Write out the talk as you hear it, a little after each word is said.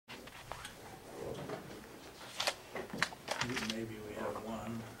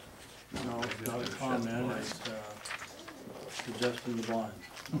not a comment, it's suggesting the blind.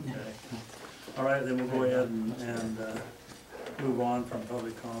 Okay. All right, then we'll go ahead and move on from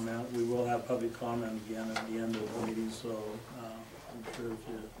public comment. We will have public comment again at the end of the meeting, so I'm sure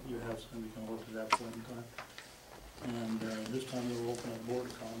if you have some, you can look at that point in time. And this time we'll open up board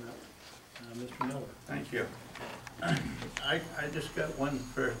comment. Mr. Miller. Thank you. I just got one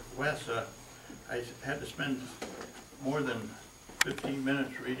for Wes. I had to spend more than 15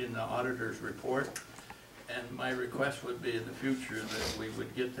 minutes reading the auditor's report, and my request would be in the future that we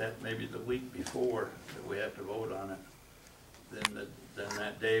would get that maybe the week before that we have to vote on it, than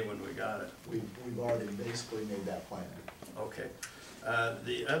that day when we got it. We've already basically made that plan. Okay.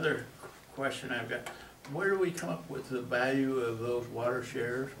 The other question I've got, where do we come up with the value of those water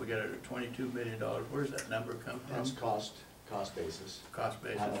shares? We got it at $22 million. Where's that number come from? That's cost basis. Cost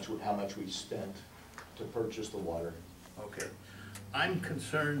basis. How much we spent to purchase the water. Okay. I'm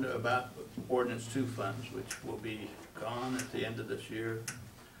concerned about Ordinance 2 funds, which will be gone at the end of this year.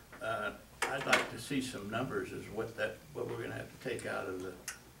 I'd like to see some numbers as what we're going to have to take out of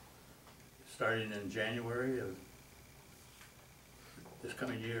starting in January of this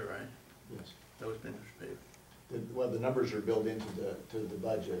coming year, right? Yes. Those been paid. Well, the numbers are built into the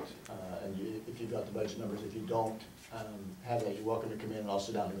budget, and if you've got the budget numbers, if you don't have that, you're welcome to come in and I'll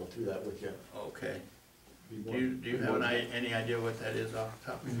sit down and go through that with you. Okay. Do you have any idea what that is off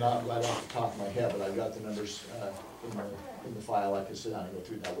the top of your head? Not right off the top of my head, but I've got the numbers in the file. I can sit down and go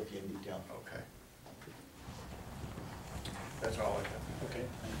through that with you in detail. Okay. That's all I got. Okay,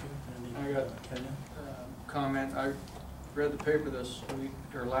 thank you. I got a comment. I read the paper this week,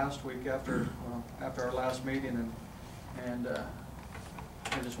 or last week after our last meeting, and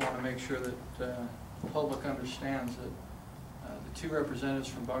I just want to make sure that the public understands that the two representatives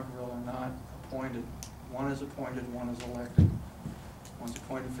from Bunkerville are not appointed. One is appointed, one is elected. One's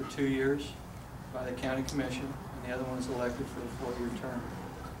appointed for 2 years by the county commission, and the other one is elected for a 4-year term.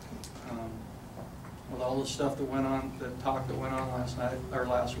 With all the stuff that went on, the talk that went on last night, or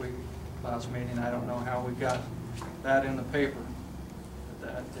last meeting, I don't know how we got that in the paper, but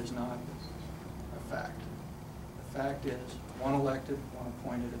that is not a fact. The fact is, one elected, one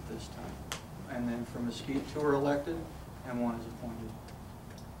appointed at this time. And then for Mesquite, 2 are elected, and 1 is appointed.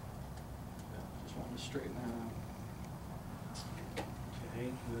 Just wanted to straighten that out. Okay,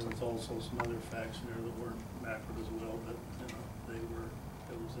 there was also some other facts in there that weren't accurate as well, but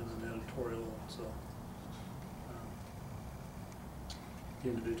it was in an editorial, so the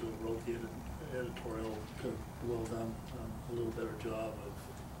individual who wrote the editorial could have well done a little better job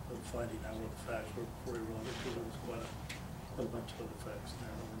of finding out what the facts were before he wrote it, because there was quite a bunch of other facts in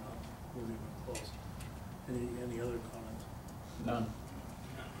there that weren't even close. Any other comments? None.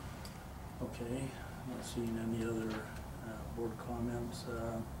 Okay, not seeing any other board comments,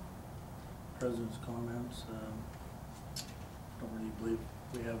 president's comments. Don't really believe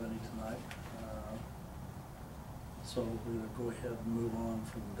we have any tonight. So we will go ahead and move on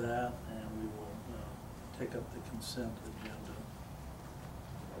from that, and we will take up the consent agenda.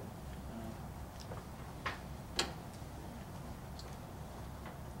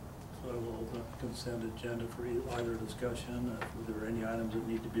 So I will open up the consent agenda for either discussion. If there are any items that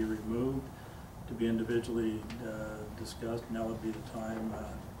need to be removed, to be individually discussed, now would be the time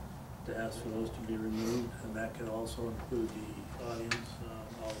to ask for those to be removed, and that could also include the audience.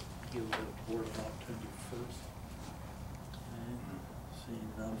 I'll give the board an opportunity first. Seeing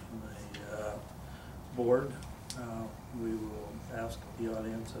none from the board, we will ask the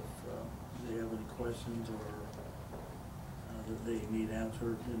audience if they have any questions or that they need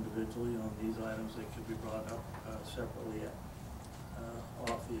answered individually on these items. They could be brought up separately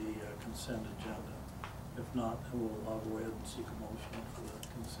off the consent agenda. If not, I'll go ahead and seek a motion for the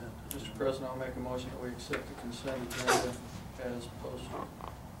consent agenda. Mr. President, I'll make a motion that we accept the consent agenda as posted.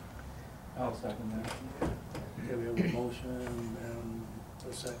 I'll second that. Okay, we have a motion and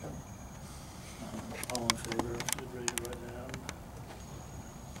a second. All in favor, should raise your right hand.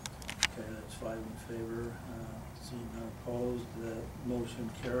 Okay, that's 5 in favor. Seeing none opposed, that motion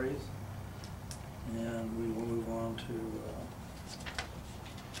carries. And we will move on to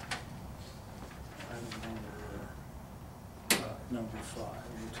item number 5,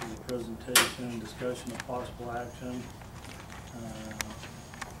 which is a presentation, discussion of possible action.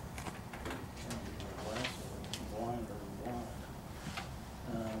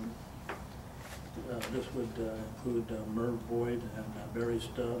 This would include Merv Boyd and Barry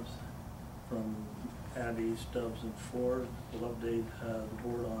Stubbs from Abbey, Stubbs, and Ford. Will update the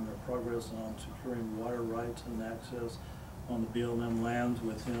board on their progress on securing water rights and access on the BLM lands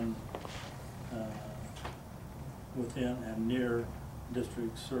within and near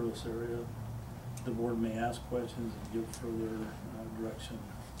district service area the board may ask questions and give further direction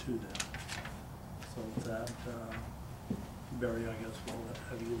to them. So with that, Barry, I guess we'll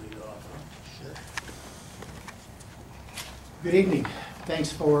have you lead off. Sure. Good evening.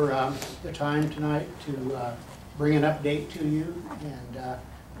 Thanks for the time tonight to bring an update to you and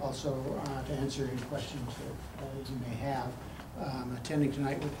also to answer any questions that you may have. Attending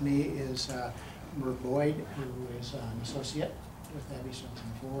tonight with me is Merv Boyd, who is an associate with Abby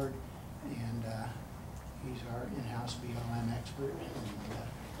Simpson Ford, and he's our in-house BLM expert. And,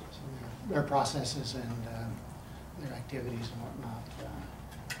 so their processes and their activities and whatnot,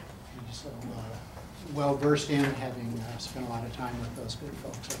 he's well versed in, having spent a lot of time with those good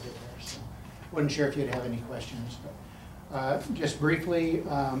folks over there. So wasn't sure if you'd have any questions, but just briefly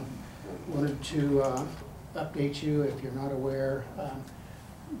wanted to update you if you're not aware.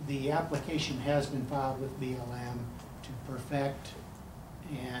 The application has been filed with BLM to perfect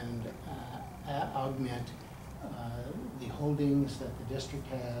and augment the holdings that the district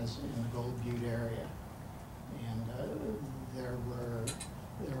has in the Gold Butte area. And there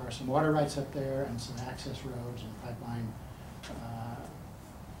are some water rights up there and some access roads and pipeline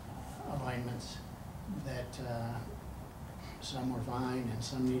alignments that some were fine and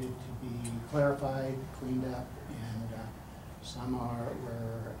some needed to be clarified, cleaned up, and some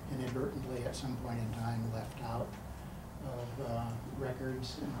were inadvertently at some point in time left out of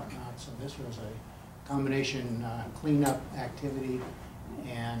records and whatnot. So this was a combination cleanup activity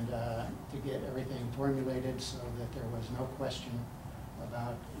and to get everything formulated so that there was no question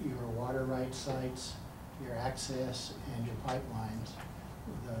about your water rights sites, your access, and your pipelines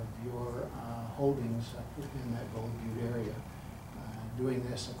of your holdings up within that Gold Butte area. Doing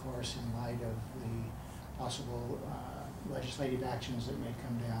this, of course, in light of the possible legislative actions that may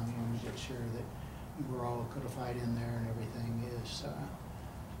come down. We want to get sure that you were all codified in there and everything is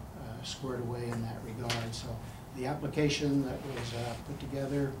squared away in that regard. So the application that was put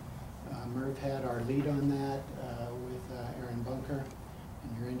together, Merv had our lead on that with Aaron Bunker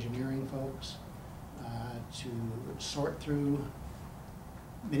and your engineering folks to sort through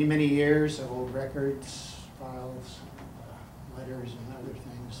many years of old records, files, letters and other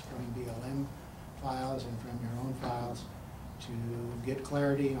things from BLM files and from your own files to get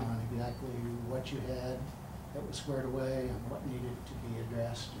clarity on exactly what you had that was squared away and what needed to be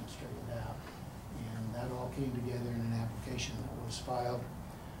addressed and straightened out. And that all came together in an application that was filed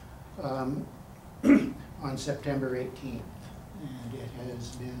on September 18th. And it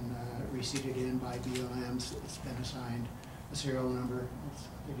has been reseated in by BLM. It's been assigned a serial number,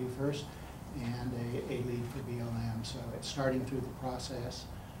 they do first, and a lead for BLM. So it's starting through the process.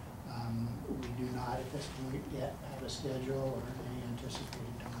 We do not at this point yet have a schedule or any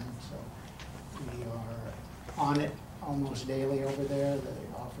anticipated time, so we are on it almost daily over there.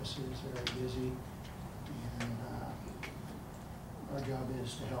 The office is very busy, and our job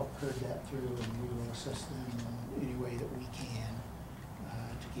is to help herd that through, and we will assist them in any way that we can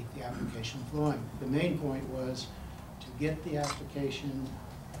to keep the application flowing. The main point was to get the application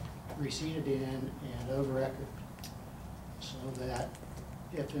reseated in and over record so that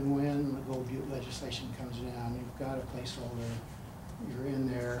if and when the Gold Butte legislation comes down, you've got a placeholder, you're in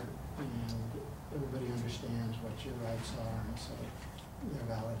there, and everybody understands what your rights are, and so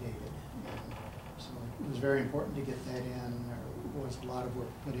they're validated. And so it was very important to get that in. There was a lot of work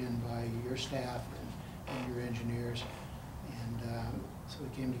put in by your staff and your engineers, and so we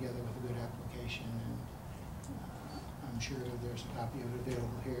came together with a good application, and I'm sure there's a copy of it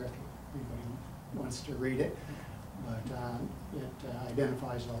available here if anybody wants to read it. But it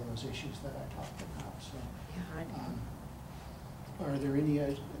identifies all those issues that I talked about. So, are there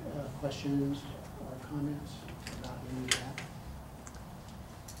any questions or comments about any of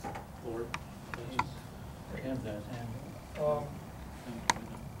that? Lord,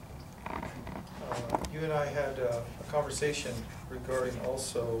 you and I had a conversation regarding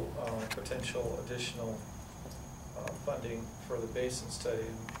also potential additional funding for the basin study,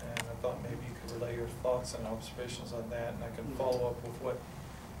 and I thought maybe you could relay your thoughts and observations on that, and I can follow up with what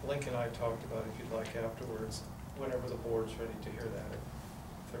Link and I talked about if you'd like afterwards, whenever the board's ready to hear that,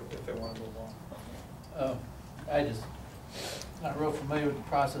 if they want to move on. I just not real familiar with the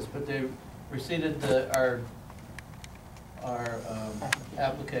process, but they received our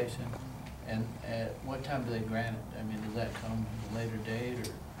application, and at what time do they grant it? I mean, does that come at a later date,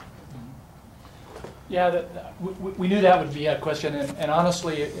 or? Yeah, we knew that would be a question, and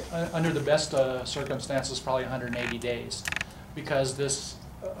honestly, under the best circumstances, probably 180 days, because this,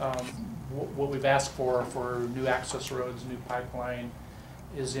 what we've asked for new access roads, new pipeline,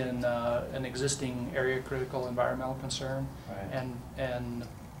 is in an existing area critical environmental concern, Right. and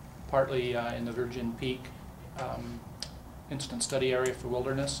partly in the Virgin Peak instant study area for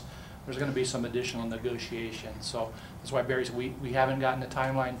wilderness. There's going to be some additional negotiations. So that's why Barry said we haven't gotten a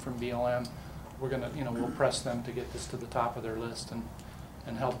timeline from BLM. We're going to, we'll press them to get this to the top of their list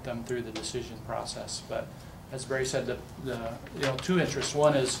and help them through the decision process. But as Barry said, the two interests.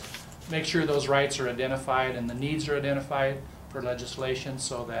 One is make sure those rights are identified and the needs are identified for legislation,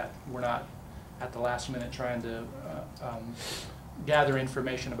 so that we're not at the last minute trying to gather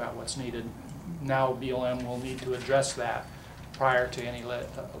information about what's needed. Now BLM will need to address that prior to any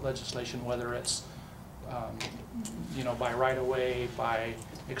legislation, whether it's by right of way, by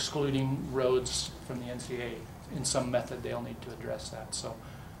excluding roads from the NCA. In some method they'll need to address that. So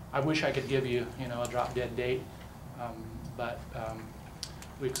I wish I could give you a drop dead date, but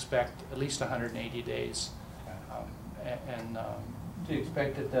we expect at least 180 days. Do you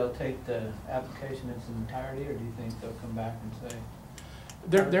expect that they'll take the application in its entirety, or do you think they'll come back and say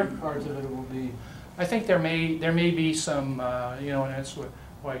parts of it will be? I think there may be some, and that's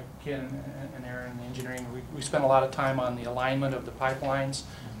why Ken and Aaron, the engineering, we spent a lot of time on the alignment of the pipelines.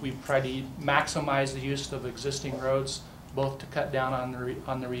 We've tried to maximize the use of existing roads, both to cut down on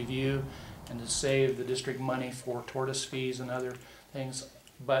the review and to save the district money for tortoise fees and other things.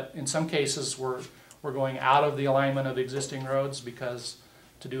 But in some cases, we're going out of the alignment of existing roads, because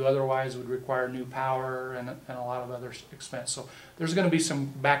to do otherwise would require new power and a lot of other expense. So there's going to be some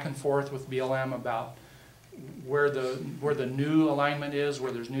back and forth with BLM about where the new alignment is,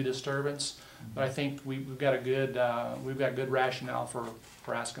 where there's new disturbance. But I think we've got good rationale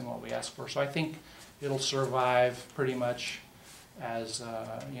for asking what we asked for. So I think it'll survive pretty much as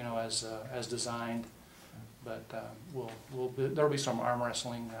as designed. But there'll be some arm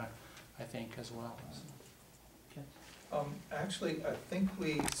wrestling, I think, as well. Actually, I think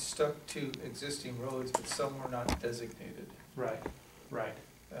we stuck to existing roads, but some were not designated. Right.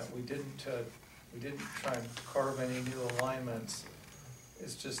 We didn't try and carve any new alignments.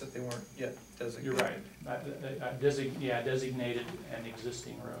 It's just that they weren't yet designated. You're right. Designated and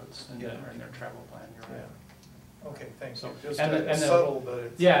existing roads in their travel plan. You're right. Yeah. Okay, thanks. So, Just and subtle, but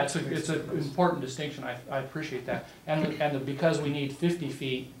it's... Yeah, it's an important distinction. I appreciate that. And because we need 50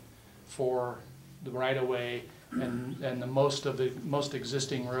 feet for the right-of-way, and the most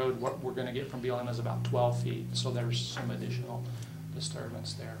existing road, what we're going to get from BLM is about 12 feet. So there's some additional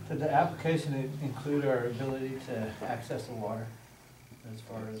disturbance there. Did the application include our ability to access the water, as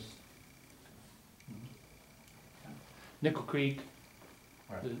far as Nickel Creek?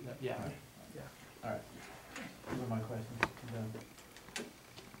 Right. Yeah. Right. Yeah. All right. Those are my questions.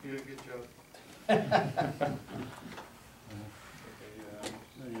 You did a good job.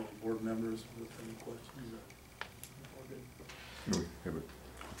 Any other board members with any questions?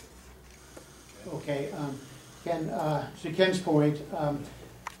 Okay, Ken, to Ken's point,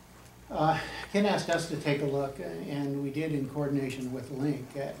 Ken asked us to take a look, and we did in coordination with Link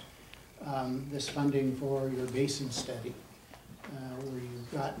at this funding for your basin study, where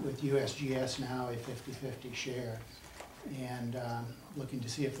you've got with USGS now a 50-50 share, and looking to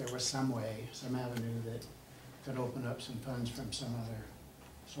see if there was some way, some avenue that could open up some funds from some other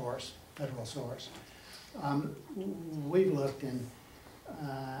source, federal source. We've looked, and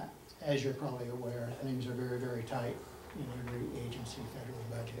as you're probably aware, things are very, very tight in every agency federal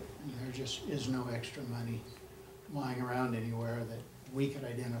budget. And there just is no extra money lying around anywhere that we could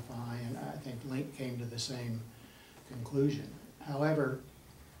identify, and I think Link came to the same conclusion. However,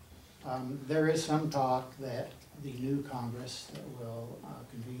 there is some talk that the new Congress that will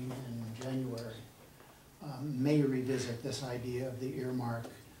convene in January may revisit this idea of the earmark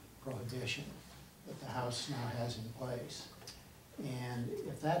prohibition that the House now has in place. And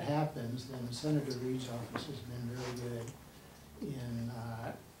if that happens, then Senator Reed's office has been very good in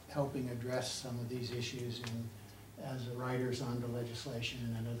helping address some of these issues as the writers on the legislation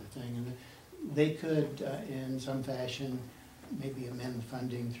and another thing. And they could, in some fashion, maybe amend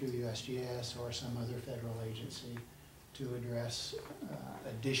funding through USGS or some other federal agency to address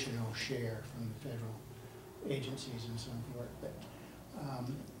additional share from the federal agencies and so forth. But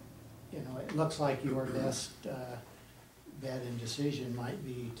it looks like your best bet and decision might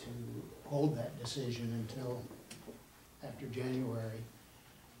be to hold that decision until after January,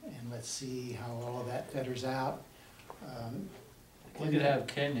 and let's see how all of that feathers out. We could have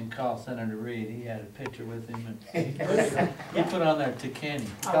Kenyon call Senator Reed. He had a picture with him, and he put on there to Kenny. He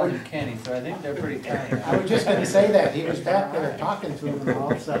called him Kenny, so I think they're pretty tight. I was just going to say that. He was back there talking to him and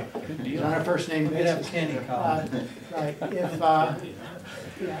all, so he's on a first name We could have basis. Kenny call him. Right,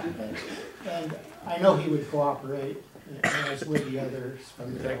 and I know he would cooperate. as with the others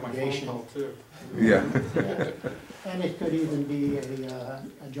from the Take my phone delegation. call too. Yeah. And it could even be a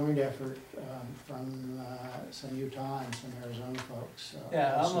joint effort from some Utah and some Arizona folks.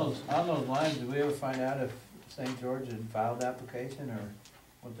 Yeah, also. on those lines, did we ever find out if St. George had filed application or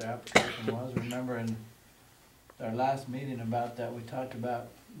what their application was? Remember in our last meeting about that, we talked about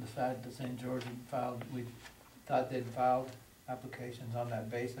the fact that St. George had filed, we thought they'd filed applications on that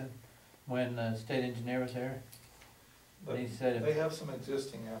basin when the state engineer was here. But And he said if- they have some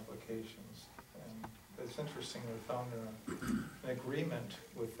existing applications, and it's interesting, we found an agreement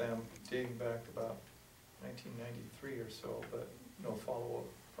with them dating back about 1993 or so, but no follow-up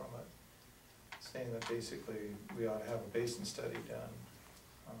from it, saying that basically we ought to have a basin study done.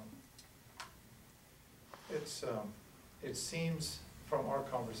 It seems from our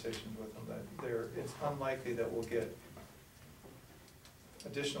conversations with them that it's unlikely that we'll get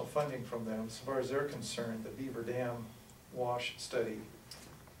additional funding from them. As far as they're concerned, the Beaver Dam wash study,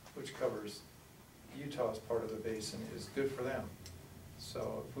 which covers Utah's part of the basin, is good for them.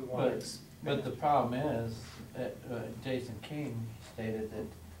 So if we want to. But the problem is, Jason King stated that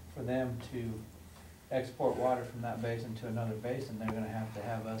for them to export water from that basin to another basin, they're gonna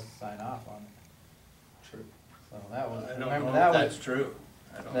have us sign off on it. True. So that was, I don't remember know that if was. that's true.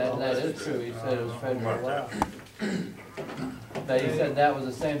 I don't know That if is that's true, he said it was federal law. But, But he said that was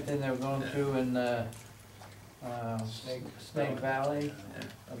the same thing they were going Yeah. through in, Snake Snake Valley.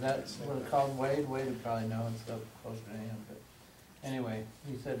 yeah. That's what it's called, Wade would probably know, it's up closer to him, but anyway,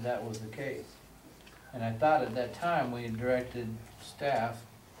 he said that was the case. And I thought at that time, we had directed staff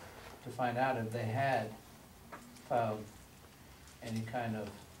to find out if they had filed any kind of,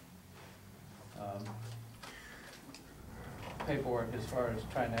 paperwork as far as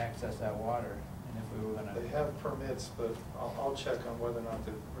trying to access that water, and if we were gonna. They have permits, but I'll check on whether or not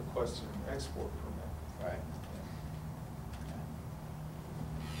they requested an export permit. Right.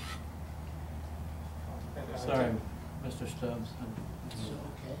 And I Sorry, think- Mr. Stubbs.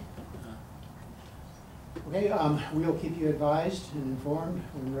 Okay, we'll keep you advised and informed,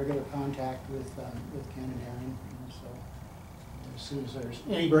 we're in regular contact with Ken and Aaron, and so as soon as there's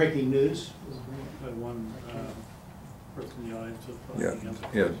any breaking news, we'll bring it. We have one person in the audience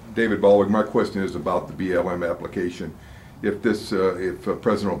with. Yeah, David Baldwin, my question is about the BLM application. If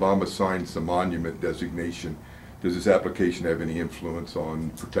President Obama signs the monument designation, does this application have any influence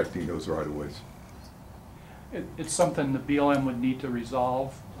on protecting those right-of-ways? It's something the BLM would need to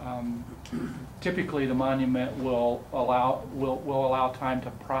resolve. Typically, the monument will allow time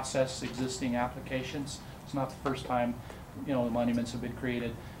to process existing applications. It's not the first time, the monuments have been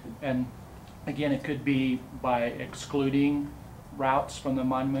created. And again, it could be by excluding routes from the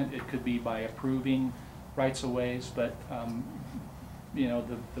monument. It could be by approving rights-of-ways. But the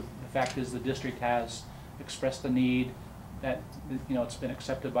fact is, the district has expressed the need that it's been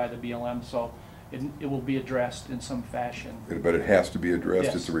accepted by the BLM. So it will be addressed in some fashion. But it has to be addressed,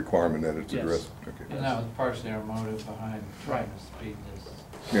 Yes. It's a requirement that it's Yes. addressed? Okay. And that was partially our motive behind trying Right. to speed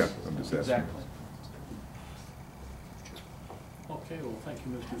this. Yeah, I'm just asking. Exactly. Okay, well, thank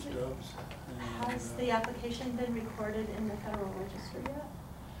you, Mr. Stubbs. And, Has the application been recorded in the Federal Register yet?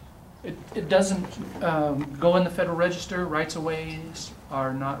 It doesn't go in the Federal Register. Rights-of-ways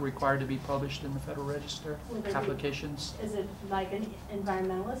are not required to be published in the Federal Register, Will there be- applications. Is it like an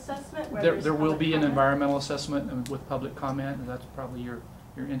environmental assessment? Where There there's will public be an comment? environmental assessment and with public comment, and that's probably your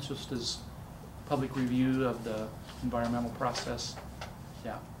interest is public review of the environmental process.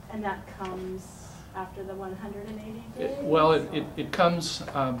 Yeah. And that comes after the 180 days? Well, it comes,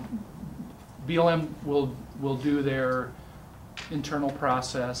 BLM will do their internal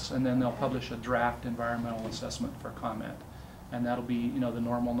process, and then they'll publish a draft environmental assessment for comment. And that'll be, the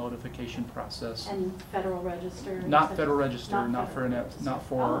normal notification process. And Federal Register? Not Federal Register, not for Federal Register. not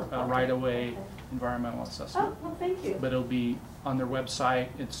for Oh, okay. right-of-way Okay. environmental assessment. Oh, well, thank you. But it'll be on their website,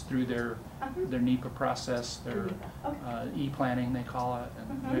 it's through their Uh-huh. NEPA process, their Okay. e-planning they call it,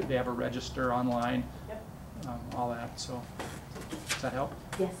 and they have a register online, Yep. all that, so, does that help?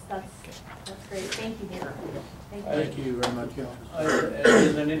 Yes, that's great. Thank you, David. Thank you. Thank you very much.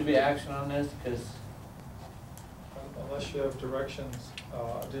 Does there need to be action on this? Because Unless you have directions,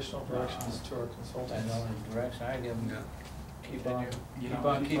 additional directions to our that's consultants. the only direction I give them. Keep Then on, you- keep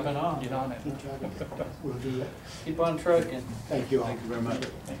on keeping on. Get on it. We'll do that. Keep on trucking. Thank you all. Thank you very much.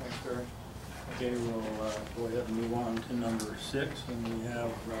 Thanks, Barry. Okay, we'll go ahead and move on to number 6, and we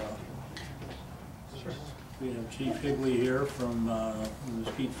have Chief Higley here from the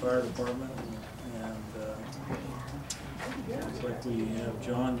Mesquite Fire Department, and looks like we have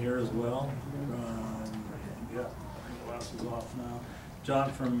John here as well. Yeah, glasses off now.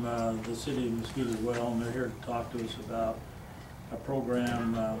 John from the city of Mesquite as well, and they're here to talk to us about a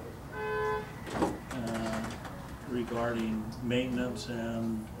program regarding maintenance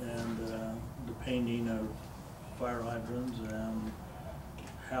and the painting of fire hydrants and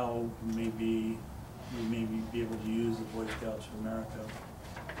how we may be able to use the Boy Scouts of America.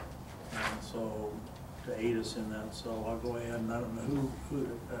 So to aid us in that, so I'll go ahead, and I don't know who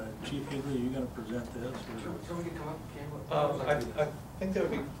Chief Higley, are you going to present this? I think that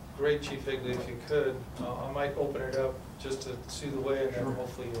would be great, Chief Higley, if you could. I might open it up just to see the way, and then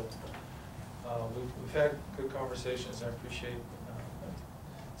hopefully you'll. We've had good conversations. I appreciate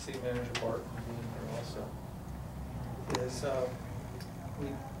City Manager Barton being here also. We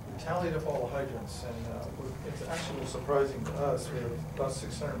tallied up all the hydrants, and it's actually surprising to us. We have about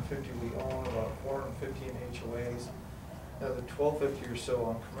 650 we own, about 450 in HOAs, another 1,250 or so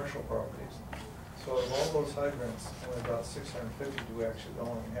on commercial properties. So of all those hydrants, only about 650 do we actually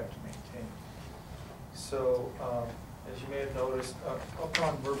own and have to maintain. So as you may have noticed, up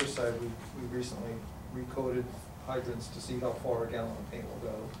on Riverside, we recently recoded hydrants to see how far a gallon of paint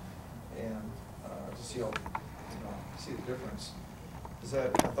will go, and to see how, see the difference. Is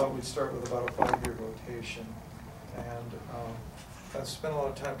that I thought we'd start with about a 5-year rotation, and I've spent a lot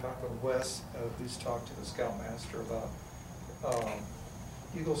of time talking with Wes. He's talked to the Scoutmaster about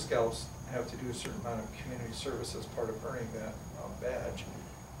Eagle Scouts have to do a certain amount of community service as part of earning that badge,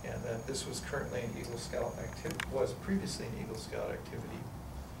 and that this was currently an Eagle Scout activity, was previously an Eagle Scout activity.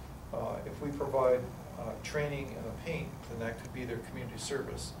 If we provide training and a paint, then that could be their community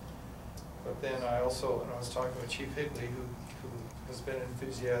service. But then I also, and I was talking with Chief Higley, who has been an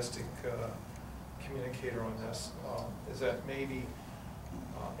enthusiastic communicator on this, is that maybe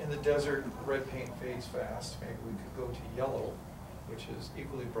in the desert, red paint fades fast. Maybe we could go to yellow, which is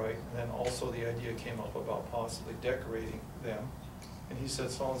equally bright. And then also the idea came up about possibly decorating them. And he said,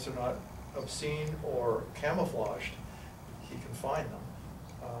 as long as they're not obscene or camouflaged, he can find them.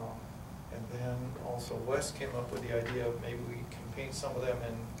 And then also Wes came up with the idea of maybe we can paint some of them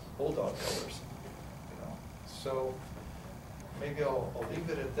in bulldog colors. So maybe I'll leave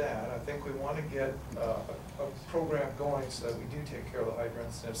it at that. I think we want to get a program going so that we do take care of the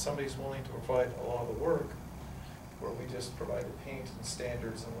hydrants. And if somebody's willing to provide a lot of the work, where we just provide the paint and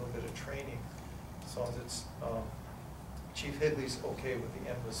standards and a little bit of training, as long as it's Chief Higley's okay with the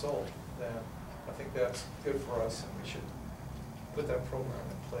end result, then I think that's good for us, and we should put that program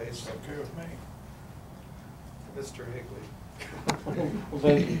in place. Okay with me. Mr. Higley. Okay, well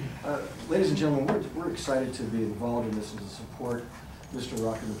then, ladies and gentlemen, we're excited to be involved in this and to support Mr.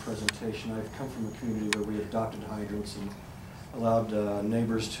 Rock in the presentation. I've come from a community where we adopted hydrants and allowed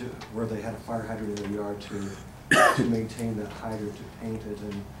neighbors to, where they had a fire hydrant in their yard, to maintain that hydrant, to paint it,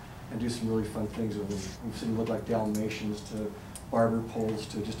 and do some really fun things with them. We've seen look like Dalmatians to barber poles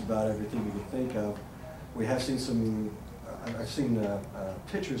to just about everything you can think of. We have seen some, I've seen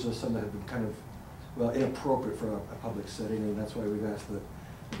pictures of some that have been kind of, well, inappropriate for a public setting, and that's why we've asked that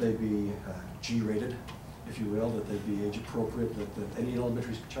they be G-rated, if you will, that they be age appropriate, that any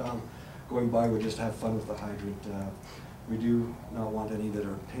elementary child going by would just have fun with the hydrant. We do not want any that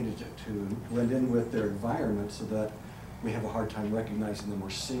are painted to blend in with their environment so that we have a hard time recognizing them or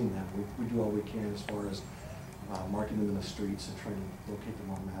seeing them. We do all we can as far as marking them in the streets and trying to locate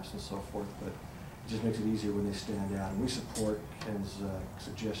them on maps and so forth, but it just makes it easier when they stand out. And we support Ken's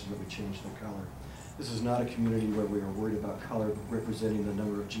suggestion that we change the color. This is not a community where we are worried about color representing the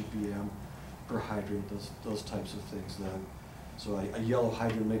number of GPM per hydrant, those types of things. So a yellow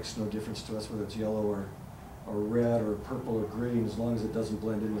hydrant makes no difference to us, whether it's yellow or red or purple or green, as long as it doesn't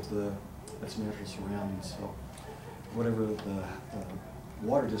blend in with its natural surroundings. So whatever the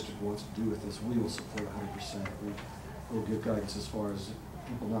water district wants to do with this, we will support 100%. We'll give guidance as far as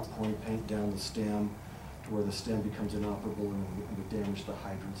people not pouring paint down the stem to where the stem becomes inoperable and would damage the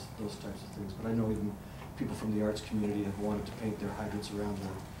hydrants, those types of things. But I know even people from the arts community have wanted to paint their hydrants around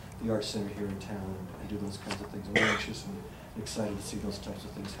the arts center here in town and do those kinds of things. And we're anxious and excited to see those types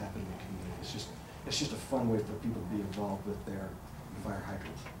of things happen in the community. It's just a fun way for people to be involved with their fire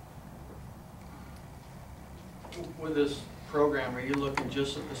hydrants. With this program, are you looking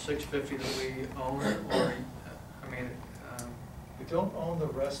just at the 650 that we own, or, I mean, We don't own the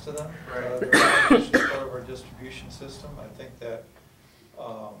rest of them. Right. They're just part of our distribution system. I think that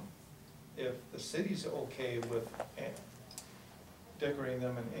if the city's okay with decorating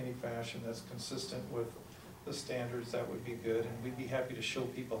them in any fashion that's consistent with the standards, that would be good. And we'd be happy to show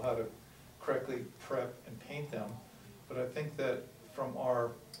people how to correctly prep and paint them. But I think that from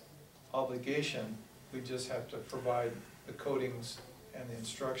our obligation, we just have to provide the coatings and the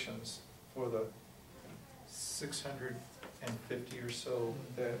instructions for the 600 50 or so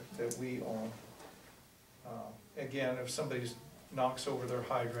that we own. Again, if somebody knocks over their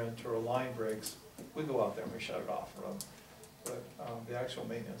hydrant or a line breaks, we go out there and we shut it off for them. But the actual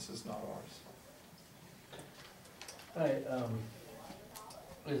maintenance is not ours.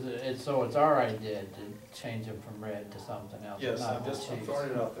 So it's our idea to change them from red to something else? Yes, not I'm just Chiefs. throwing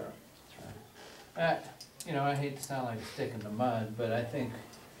it out there. You know, I hate to sound like a stick in the mud, but I think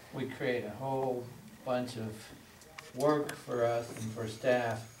we create a whole bunch of work for us and for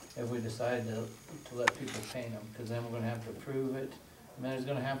staff if we decide to let people paint them, because then we're gonna have to approve it. And then there's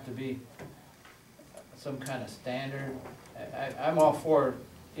gonna have to be some kind of standard. I'm all for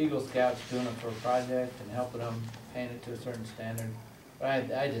Eagle Scouts doing it for a project and helping them paint it to a certain standard. But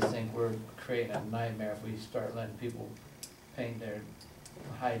I just think we're creating a nightmare if we start letting people paint their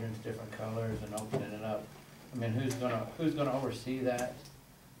hydrants different colors and opening it up. I mean, who's gonna oversee that?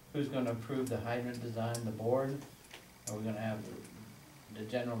 Who's gonna approve the hydrant design, the board? Are we gonna have the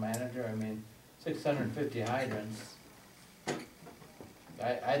general manager? I mean, 650 hydrants.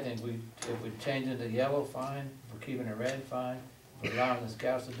 I think if we change it to yellow, fine. If we're keeping it red, fine. If we're allowing the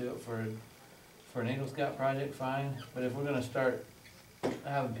scouts to do it for an Eagle Scout project, fine. But if we're gonna start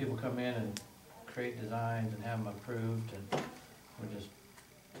having people come in and create designs and have them approved, and we're just,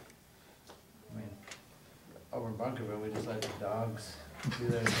 I mean, over in Bunkerville, we just let the dogs do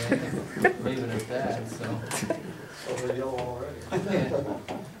their thing, leave it at that, so. So they're yellow already.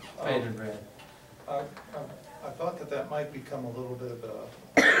 Painted red. I thought that might become a little bit of a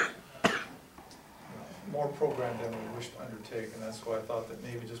more program than we wish to undertake, and that's why I thought that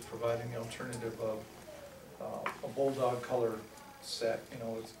maybe just providing the alternative of a bulldog color set, you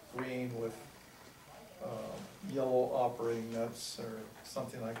know, it's green with yellow operating nuts or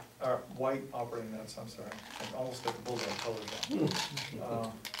something like, or white operating nuts, I'm sorry, I almost got the bulldog color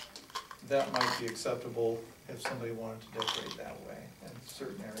down. That might be acceptable if somebody wanted to decorate that way in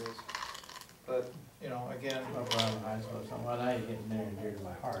certain areas. But, you know, again, Well, now you're getting near and dear to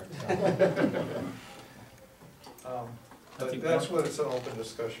my heart, so. but that's what it's an open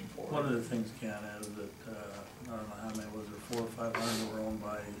discussion for. One of the things, Ken, is that, I don't know how many, was there 400 or 500 that were owned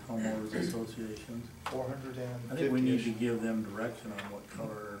by homeowners associations? 450. I think we need to give them direction on what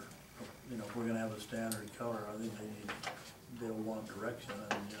color, you know, if we're gonna have a standard color, I think they'll want direction,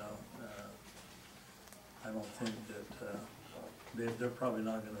 and, you know, I don't think that, they're probably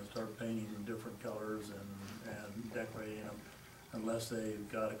not gonna start painting different colors and decorating them unless they've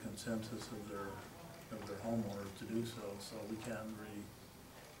got a consensus of their homeowners to do so, so we can't really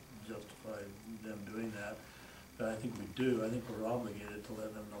justify them doing that. But I think we do, I think we're obligated to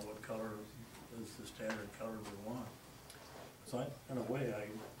let them know what color is the standard color we want. So in a way,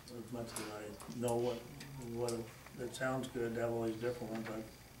 as much as I know what it sounds good to have all these different ones, I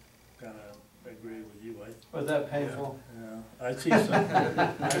kinda agree with you. Was that painful? Yeah, I see some,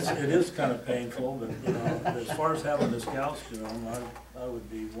 it is kind of painful, but, you know, as far as having the scouts do them, I would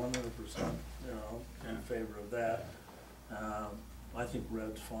be 100%, you know, in favor of that. I think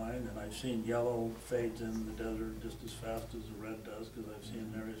red's fine, and I've seen yellow fades in the desert just as fast as the red does, because I've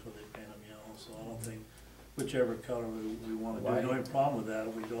seen areas where they paint them yellow, so I don't think whichever color we want to do. The only problem with that,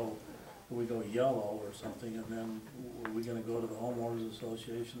 if we go yellow or something, and then are we gonna go to the homeowners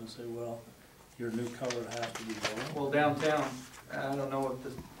association and say, well, your new color has to be yellow? Well, downtown, I don't know what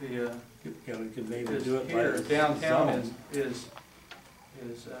Yeah, we could maybe is do it by here. Downtown zone. is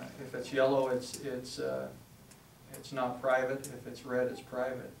if it's yellow, it's not private. If it's red, it's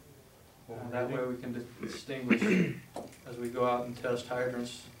private. That way we can distinguish as we go out and test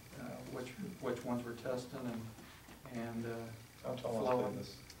hydrants, which ones we're testing and Downtown flow. Las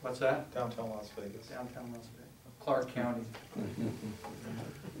Vegas. What's that? Downtown Las Vegas. Downtown Las Vegas, Clark County.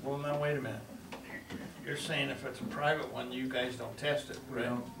 Well, now, wait a minute. You're saying if it's a private one, you guys don't test it,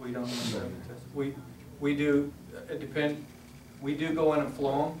 right? We don't necessarily test it. We do, we do go in and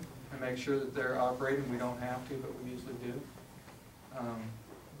flow them and make sure that they're operating. We don't have to, but we usually do.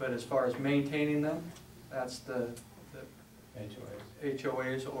 But as far as maintaining them, that's the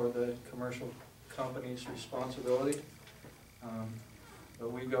HOAs or the commercial company's responsibility.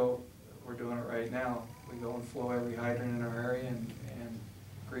 But we're doing it right now. We go and flow every hydrant in our area and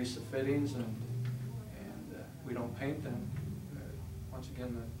grease the fittings, and we don't paint them. Once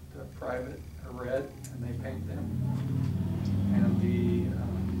again, the private are red and they paint them. And the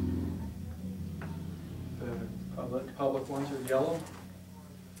public ones are yellow,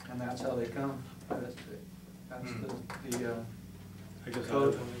 and that's how they come. That's the I guess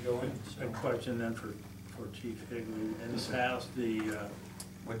code when we go in. a question then for Chief Higley. In the past,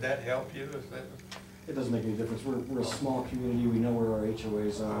 Would that help you? Is that? It doesn't make any difference. We're a small community. We know where our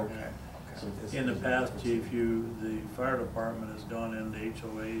HOAs are. Okay. So it's- In the past, Chief, the fire department has gone into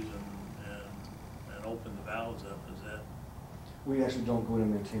HOAs and opened the valves up, is that? We actually don't go in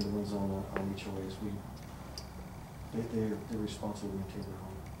and maintain the ones on HOAs. They're responsible to maintain their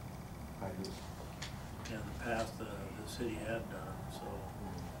own hydrants. In the past, the city had done, so,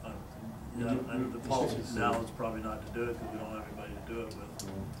 We do- and the we- policy we should now say- is probably not to do it, because we don't have anybody to do it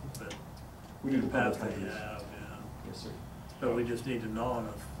with, but We in do the public past they hydrants. have, yeah. Yes, sir. But we just need to know, and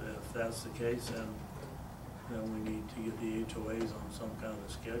if that's the case, then we need to get the HOAs on some kind of a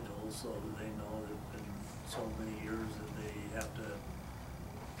schedule, so that they know that it's been so many years that they have to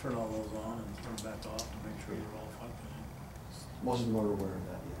turn all those on and turn them back off to make sure they're all functioning. Most of them are aware of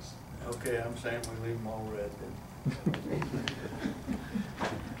that, yes. Okay, I'm saying we leave them all red then.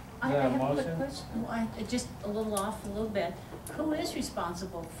 I Is that a have a quick motion? question, just a little off a little bit. Who is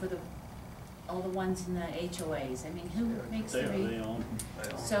responsible for all the ones in the HOAs? I mean, who makes the They own.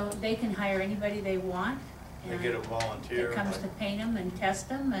 so they can hire anybody they want? They and get a volunteer. That comes to paint them and test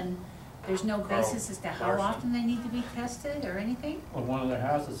them, and there's no Carl basis as to how Larson. often they need to be tested or anything? Well, one of their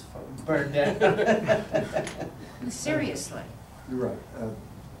houses burned down. Seriously? You're right.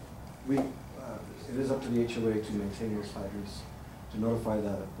 It is up to the HOA to maintain those hydrants, to notify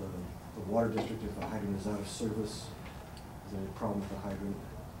the water district if a hydrant is out of service, if there's any problem with the hydrant.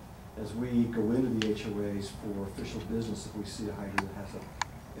 As we go into the HOAs for official business, if we see a hydrant that has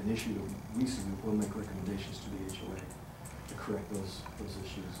an issue that we see, we'll make recommendations to the HOA to correct those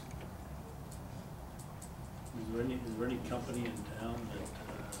issues. Is there any company in town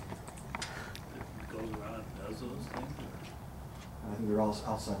that goes around and does those things? I think they're all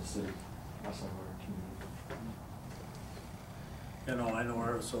outside the city, outside of our community. You know, I know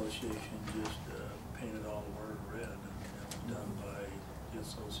our association just painted all the word red, and it was done by the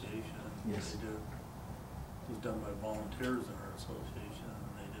association. And Yes. they did, it was done by volunteers in our association,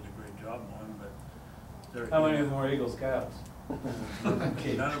 and they did a great job on it, but they're. How many of them were Eagle Scouts? None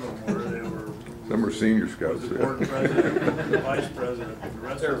of them were, they were. Some are senior scouts. The board president, and the vice president, and the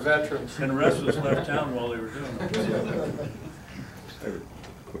rest They're was- veterans. And the rest was left town while they were doing it.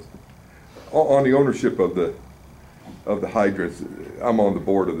 On the ownership of the hydrants, I'm on the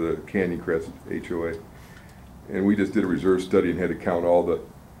board of the Canyon Crest HOA, and we just did a reserve study and had to count all the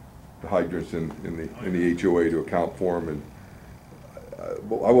hydrants in the HOA to account for them, and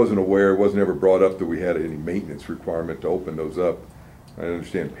I wasn't aware, it wasn't ever brought up that we had any maintenance requirement to open those up. I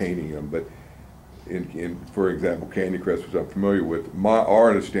understand painting them, but for example, Canyon Crest, which I'm familiar with, our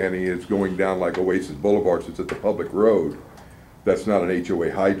understanding is going down like Oasis Boulevard, since it's a public road, that's not an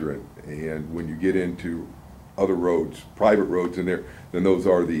HOA hydrant. And when you get into other roads, private roads in there, then those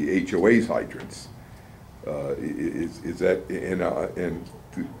are the HOA's hydrants. Is that, and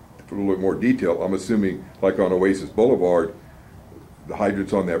for a little bit more detail, I'm assuming like on Oasis Boulevard, the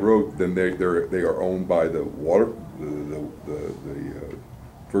hydrants on that road, then they are owned by the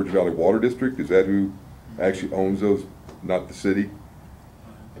Virgin Valley Water District? Is that who actually owns those, not the city?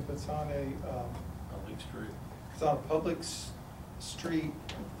 If it's on Public street. it's on a public street,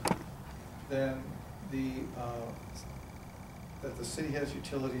 then that the city has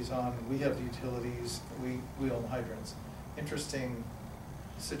utilities on, we have the utilities, we own hydrants. Interesting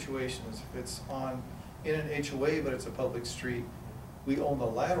situation is if it's in an HOA, but it's a public street, we own the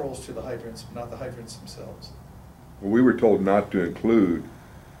laterals to the hydrants, but not the hydrants themselves. Well, we were told not to include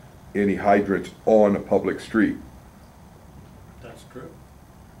any hydrants on a public street. That's true.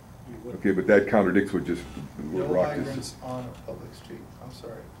 You would- Okay, but that contradicts what No Rock hydrants just. on a public street, I'm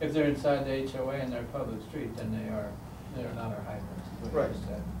sorry. If they're inside the HOA and they're public street, then they're not our hydrants, is what you Right, just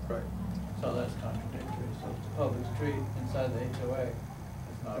said. right. So that's contradictory. So if it's a public street inside the HOA,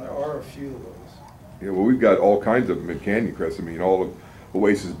 it's not And there ours. are a few of those. Yeah, well, we've got all kinds of them in Canyon Crest. I mean, all of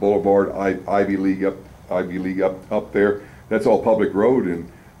Oasis Boulevard, Ivy League up there. That's all public road,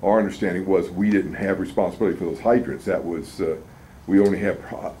 and our understanding was we didn't have responsibility for those hydrants. That was, we only have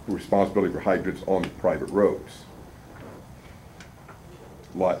responsibility for hydrants on private roads.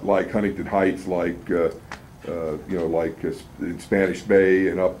 Like Huntington Heights, like, like in Spanish Bay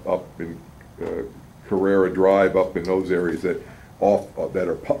and up in Carrera Drive, up in those areas that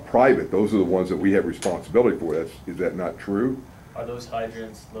are private. Those are the ones that we have responsibility for. Is that not true? Are those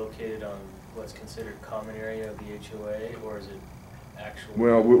hydrants located on what's considered common area of the HOA, or is it actual?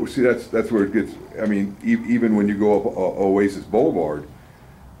 Well, see, that's where it gets, I mean, even when you go up Oasis Boulevard,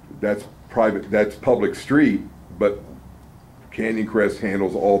 that's private, that's public street, but Canyon Crest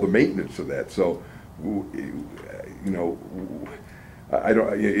handles all the maintenance of that. So, I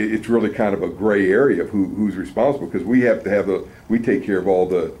don't, it's really kind of a gray area of who's responsible, because we have to have we take care of all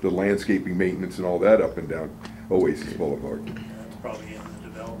the landscaping maintenance and all that up and down Oasis Boulevard. That's probably in the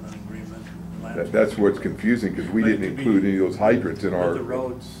development agreement plans. That's what's confusing, because we didn't include any of those hydrants in But our. the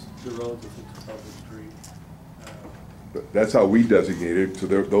roads, if it's a public street. But that's how we designate it, so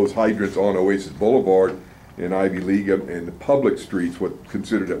those hydrants on Oasis Boulevard and Ivy League and the public streets, what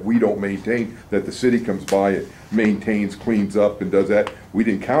considered that we don't maintain, that the city comes by and maintains, cleans up and does that, we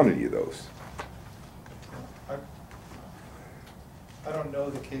didn't count any of those. I don't know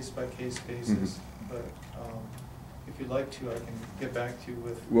the case-by-case basis, but if you'd like to, I can get back to you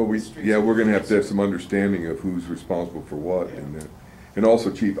with. Well, we're gonna have to have some understanding of who's responsible for what, and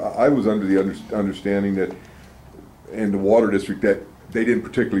also, Chief, I was under the understanding that in the water district that they didn't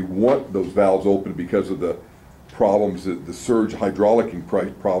particularly want those valves open because of the problems, the surge hydraulic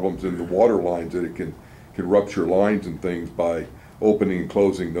problems in the water lines, that it can rupture lines and things by opening and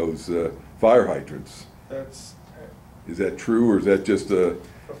closing those fire hydrants. Is that true, or is that just a?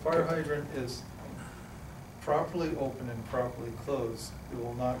 A fire hydrant is properly open and properly closed, it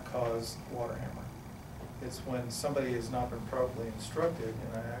will not cause water hammer. It's when somebody has not been properly instructed,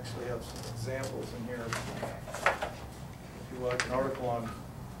 and I actually have some examples in here. If you like an article on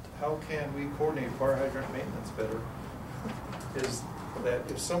how can we coordinate fire hydrant maintenance better, is that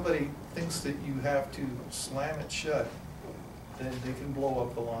if somebody thinks that you have to slam it shut, then they can blow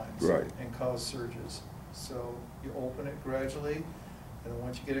up the lines and cause surges. So you open it gradually, and then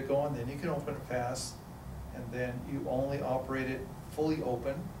once you get it going, then you can open it fast, and then you only operate it fully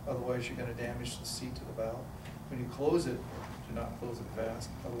open, otherwise you're going to damage the seat to the valve. When you close it, do not close it fast,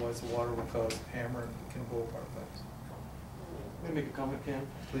 otherwise the water will cause hammer and can blow apart pipes. May I make a comment, Ken?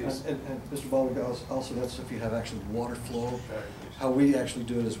 Please. And Mr. Baldwin, also that's if you have actually water flow. How we actually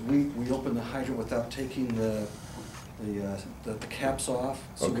do it is we open the hydrant without taking the caps off,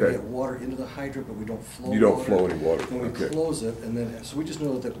 so we get water into the hydrant, but we don't flow water. You don't flow any water. Then we close it, and then, so we just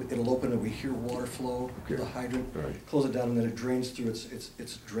know that it'll open and we hear water flow to the hydrant. Close it down, and then it drains through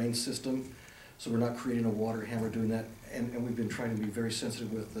its drain system, so we're not creating a water hammer doing that. And we've been trying to be very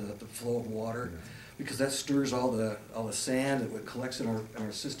sensitive with the flow of water, because that stirs all the sand that collects in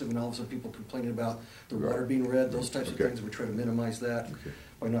our system, and all of a sudden people complaining about the water being red, those types of things. We try to minimize that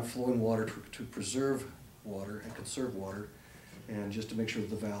by not flowing water to preserve water and conserve water, and just to make sure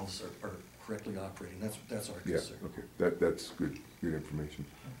that the valves are correctly operating. That's our concern. That's good information.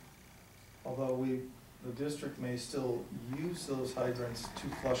 Although the district may still use those hydrants to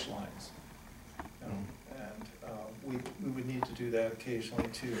flush lines. And we would need to do that occasionally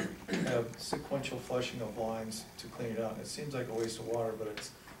to have sequential flushing of lines to clean it out. It seems like a waste of water, but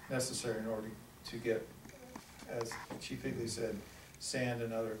it's necessary in order to get, as Chief Higley said, sand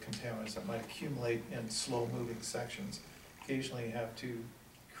and other contaminants that might accumulate in slow-moving sections. Occasionally you have to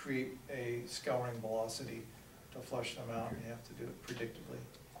create a scouring velocity to flush them out, and you have to do it predictably.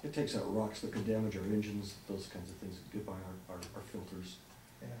 It takes out rocks that could damage our engines, those kinds of things, get by our filters.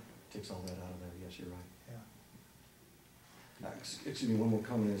 Yeah. Takes all that out of there, yes, you're right. Yeah. Excuse me, one more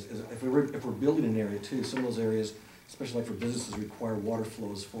comment is if we're building an area too, some of those areas, especially like for businesses, require water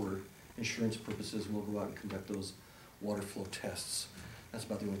flows for insurance purposes, and we'll go out and conduct those water flow tests. That's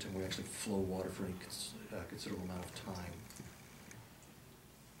about the only time we actually flow water for any considerable amount of time.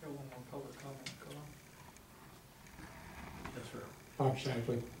 Got one more public comment, go on. Yes, sir. Bob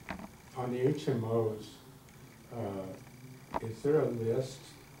Shankly, on the HMOs, is there a list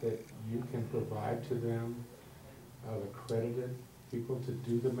that you can provide to them of accredited people to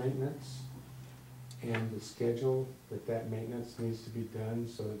do the maintenance, and the schedule that maintenance needs to be done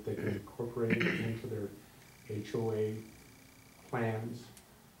so that they can incorporate it into their HOA plans?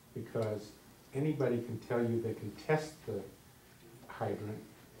 Because anybody can tell you they can test the hydrant,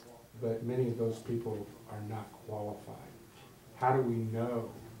 but many of those people are not qualified. How do we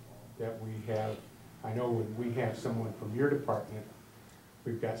know that we have, I know when we have someone from your department,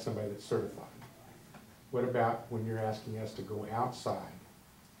 we've got somebody that's certified. What about when you're asking us to go outside?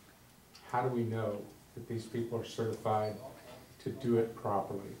 How do we know that these people are certified to do it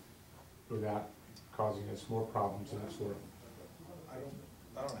properly without causing us more problems in this world? I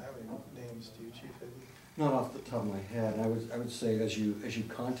don't have any names, do you, Chief Higley? Not off the top of my head. I would say as you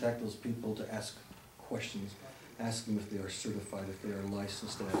contact those people to ask questions, ask them if they are certified, if they are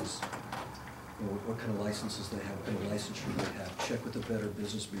licensed as, what kind of licenses they have, what kind of licensure they have. Check with the Better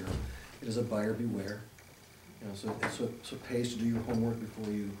Business Bureau. It is a buyer beware. So it pays to do your homework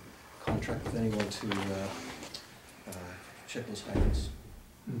before you contract with anyone to check those hydrants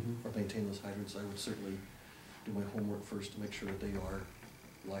or maintain those hydrants. I would certainly do my homework first to make sure that they are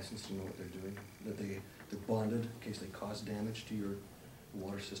licensed and know what they're doing, that they're bonded in case they cause damage to your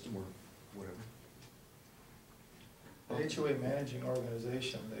water system or whatever. The HOA managing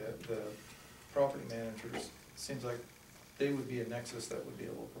organization, the property managers, seems like they would be a nexus that would be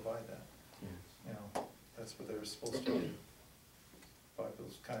able to provide that. Yeah. you know, that's what they're supposed to do. By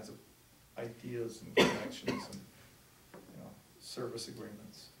those kinds of ideas and connections and, you know, service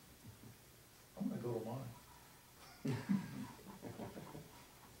agreements. I'm gonna go to mine.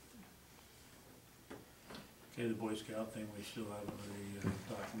 Okay, the Boy Scout thing, we still haven't really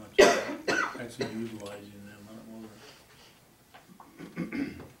talked much about actually utilizing them,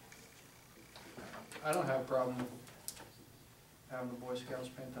 I don't have a problem with having the Boy Scouts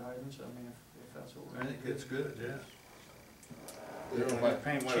paint the hydrants, I mean, if that's what we're. I think it's good, yeah. Yeah, They're only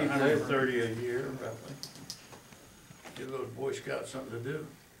paying, what, cheap $130 a year roughly? Give those Boy Scouts something to do.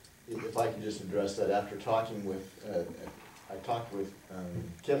 If I could just address that, after talking with, I talked with,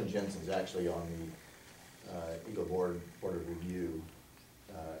 Kevin Jensen's actually on the Eagle Board of Review,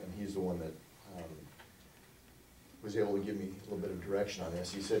 and he's the one that was able to give me a little bit of direction on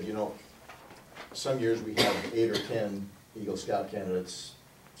this. He said, you know, some years we have 8 or 10 Eagle Scout candidates,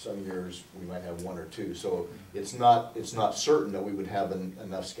 some years we might have 1 or 2. So it's not certain that we would have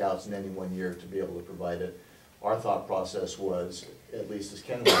enough scouts in any one year to be able to provide it. Our thought process was, at least as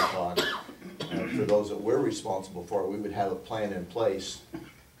Ken and I talked, for those that we're responsible for, we would have a plan in place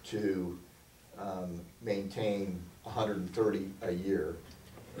to maintain 130 a year.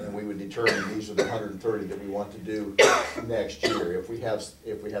 And we would determine these are the 130 that we want to do next year. If we have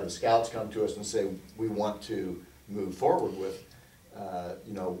the scouts come to us and say we want to move forward with,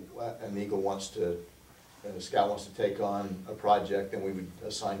 you know, an Eagle wants to, a scout wants to take on a project, then we would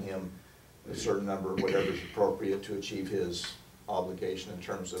assign him a certain number, whatever is appropriate to achieve his obligation in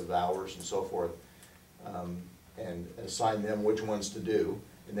terms of hours and so forth, and assign them which ones to do,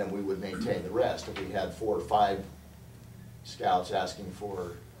 and then we would maintain the rest. If we had 4 or 5 scouts asking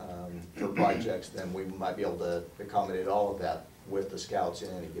for projects, then we might be able to accommodate all of that with the scouts in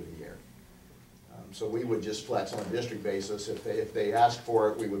any given year. So we would just flex on a district basis. If they ask for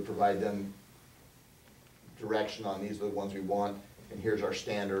it, we would provide them direction on these are the ones we want, and here's our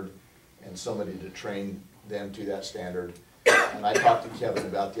standard, and somebody to train them to that standard. And I talked to Kevin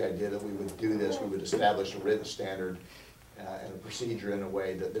about the idea that we would do this, we would establish a written standard and a procedure in a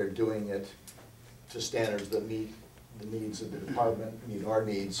way that they're doing it to standards that meet the needs of the department, meet our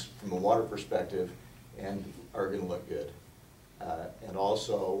needs from a water perspective, and are gonna look good. And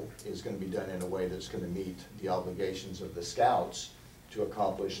also is gonna be done in a way that's gonna meet the obligations of the scouts to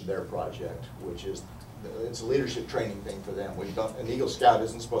accomplish their project, which is, it's a leadership training thing for them. An Eagle Scout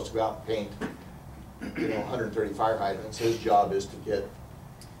isn't supposed to go out and paint, you know, 130 fire hydrants. His job is to get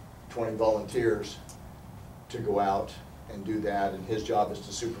 20 volunteers to go out and do that, and his job is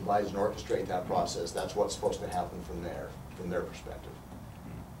to supervise and orchestrate that process. That's what's supposed to happen from their perspective.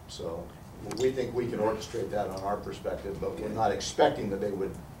 So we think we can orchestrate that on our perspective, but we're not expecting that they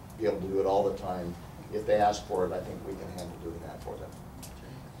would be able to do it all the time. If they ask for it, I think we can handle doing that for them.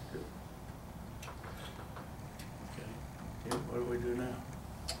 Okay, what do we do now?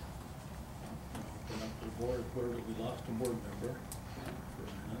 open up to the board. We lost a board member for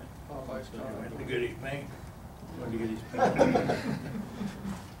a minute. Went to get his paint. Went to get his paint.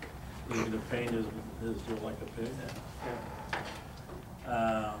 He's gonna paint his like a pig.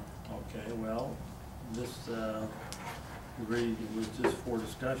 Okay, well, this, really was just for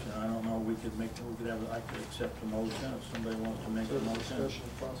discussion. I don't know, we could I could accept a motion if somebody wants to make a motion. Discussion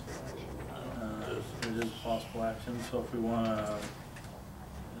of possible action. It is possible action, so if we wanna,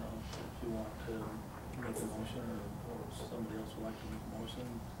 if you want to make a motion, or somebody else would like to make a motion.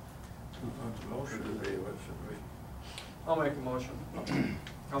 Motion to be, what should we? I'll make a motion.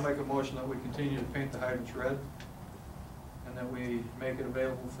 I'll make a motion that we continue to paint the hydrants red, and that we make it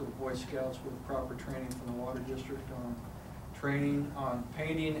available for the Boy Scouts with proper training from the Water District on training on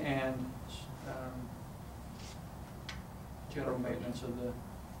painting and general maintenance of the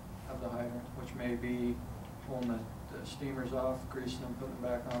hydrant, which may be pulling the steamers off, greasing them, putting them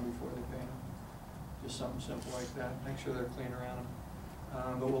back on before they paint them. Just something simple like that. Make sure they're clean around them.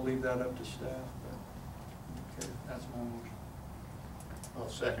 But we'll leave that up to staff. But, okay, that's my motion. I'll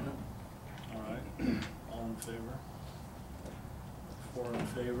second it. All right, all in favor? 4 in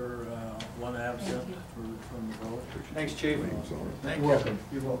favor, 1 absent from the vote. Thanks, Chief. Thank you. Welcome.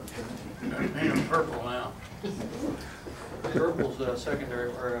 You're welcome. Paint them purple now. Purple's secondary,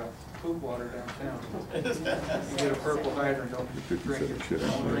 or poop water downtown. You get a purple hydrant, don't drink it.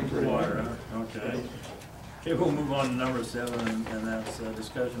 Don't drink the water. Okay. Okay, we'll move on to number 7, and that's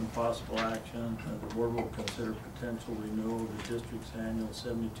discussion of possible action. The board will consider potential renewal of the district's annual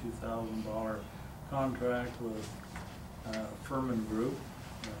 $72,000 contract with Furman Group,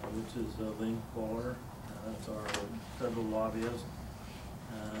 which is Link Waller. That's our federal lobbyist,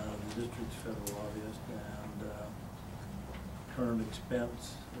 the district's federal lobbyist, and current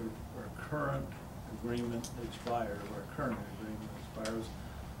expense, or current agreement expires, or current agreement expires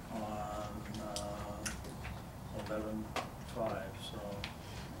on 11/5, so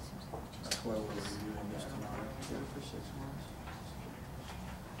that's why we're reviewing this tonight. Good for 6 months.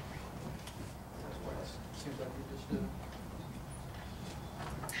 Seems like we just did.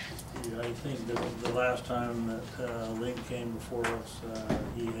 Yeah, I think that the last time that Link came before us,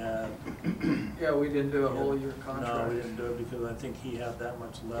 he had. Yeah, we didn't do a whole year contract. No, we didn't do it because I think he had that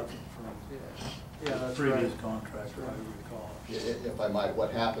much left from Yeah, the that's previous right. contract, if That's right. I recall. If I might,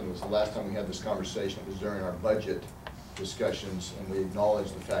 what happened was the last time we had this conversation, it was during our budget discussions, and we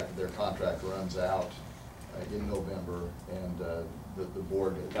acknowledged the fact that their contract runs out in November, and the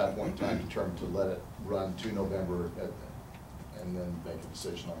board at that point in time determined to let it run to November and then make a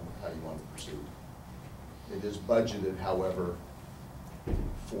decision on how you want to proceed. It is budgeted, however,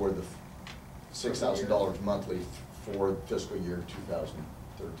 for the $6,000 monthly for fiscal year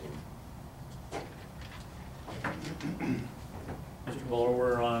 2013. Mr. Buller,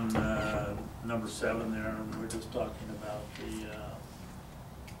 we're on number 7 there, and we're just talking about the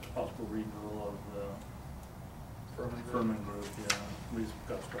possible renewal of Furman Group. Yeah, we just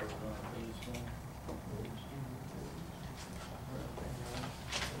got started on it, so.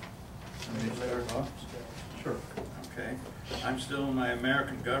 Sure. Okay, I'm still in my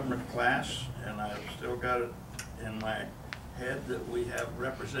American government class, and I've still got it in my head that we have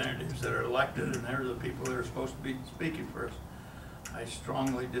representatives that are elected, and they're the people that are supposed to be speaking for us. I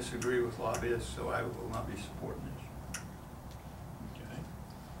strongly disagree with lobbyists, so I will not be supporting this.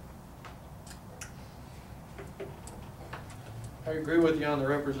 Okay. I agree with you on the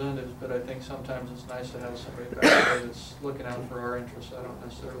representatives, but I think sometimes it's nice to have somebody back there that's looking out for our interests. I don't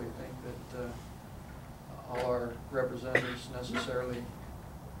necessarily think that all our representatives necessarily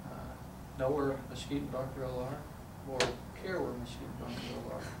know where Mesquite and Bunkerville are, or care where Mesquite and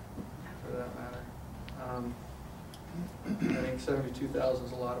Bunkerville are, for that matter. I think $72,000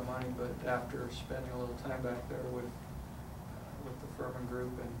 is a lot of money, but after spending a little time back there with the Furman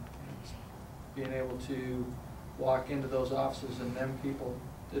Group and being able to walk into those offices, and them people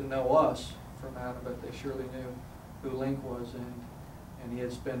didn't know us from Adam, but they surely knew who Link was, and he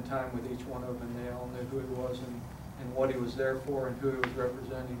had spent time with each one of them, and they all knew who he was and what he was there for and who he was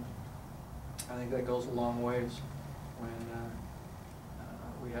representing. I think that goes a long ways when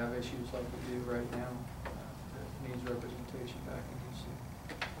we have issues like we do right now that needs representation back in DC.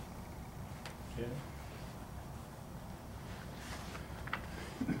 Okay.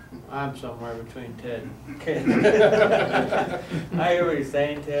 I'm somewhere between Ted. I hear what you're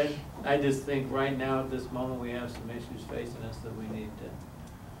saying, Ted. I just think right now at this moment we have some issues facing us that we need to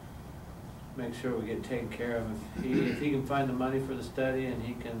make sure we get taken care of. If he can find the money for the study, and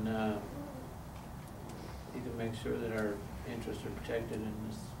he can make sure that our interests are protected in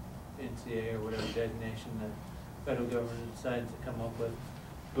this NCA or whatever designation the federal government decides to come up with.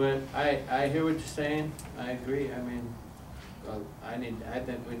 But I hear what you're saying. I agree. I mean, well, I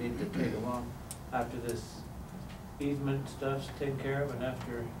think we need to take along after this easement stuff's taken care of, and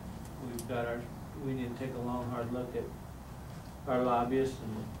after we've got we need to take a long, hard look at our lobbyists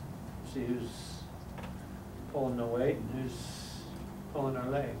and see who's pulling the weight and who's pulling our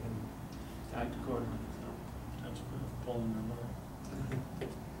leg, and act accordingly. So. That's good, pulling them up.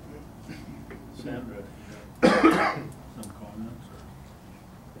 Sandra, do you have some comments?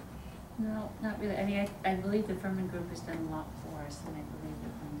 No, not really. I mean, I believe the Furman Group has done a lot for us, and I believe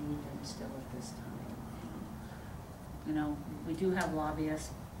that we need them still at this time. You know, we do have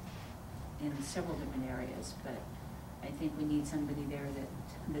lobbyists in several different areas, but I think we need somebody there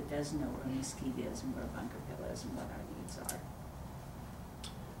that does know where Mesquite is and where Bunkerville is and what our needs are.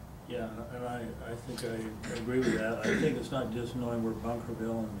 Yeah, and I think I agree with that. I think it's not just knowing where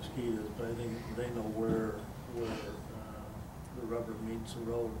Bunkerville and Mesquite is, but I think they know where the rubber meets the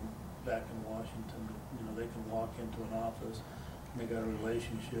road back in Washington. You know, they can walk into an office, and they got a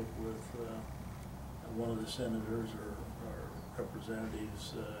relationship with one of the senators or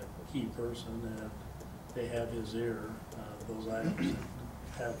representatives, key person, and they have his ear. Those items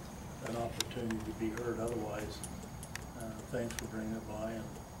have an opportunity to be heard. Otherwise, thanks for bringing it by, and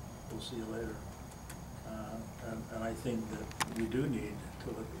we'll see you later. And I think that we do need to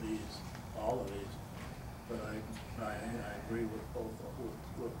look at these, all of these. But I agree with both,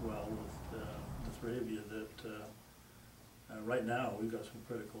 with the three of you that right now we've got some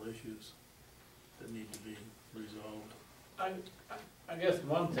critical issues that need to be resolved. I guess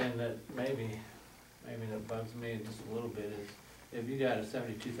one thing that maybe that bugs me just a little bit is if you got a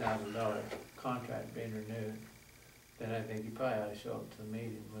 $72,000 contract being renewed, then I think you probably ought to show up to the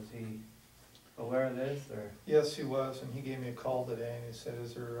meeting. Was he aware of this, or? Yes, he was, and he gave me a call today, and he said,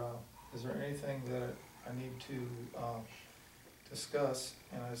 is there anything that I need to discuss?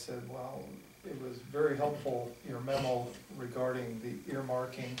 And I said, well, it was very helpful, your memo regarding the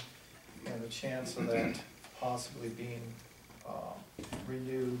earmarking and the chance of that possibly being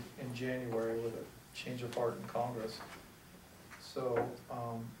renewed in January with a change of heart in Congress. So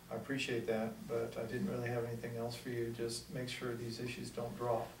I appreciate that, but I didn't really have anything else for you. Just make sure these issues don't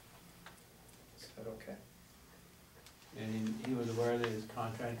drop. I said, okay. And he was aware that his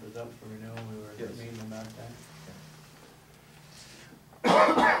contract was up for renewal, we were Yes. meeting about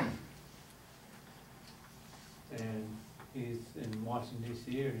that? And he's in Washington DC,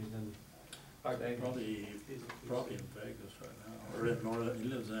 or he's in? Vegas? Probably in Vegas right now, or in Northern, he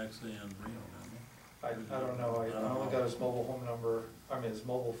lives actually in Reno, doesn't he? I don't know, I only got his mobile home number, his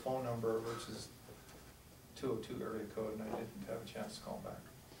mobile phone number, which is 202 area code, and I didn't have a chance to call him back.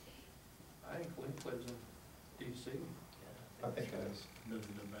 I think Link lives in DC. I think it is.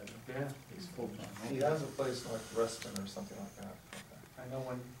 Doesn't live back there. Yeah. He's full-time. He has a place in like Reston or something like that. I know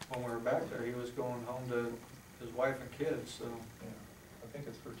when we were back there, he was going home to his wife and kids, so Yeah, I think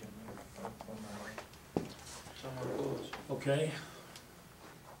it's Virginia. somewhere close. Okay,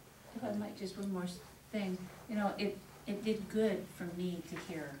 If I might, just one more thing, you know, it did good for me to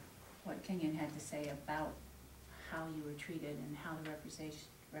hear what Kenyon had to say about how you were treated and how the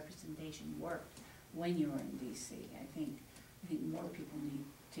representation worked when you were in DC. I think more people need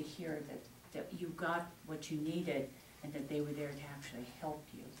to hear that you got what you needed and that they were there to actually help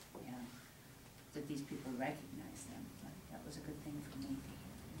you, and that these people recognize them. That was a good thing for me to hear.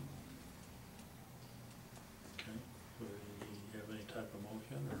 okay. So do you have any type of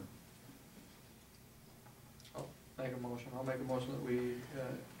motion, or? I'll make a motion that we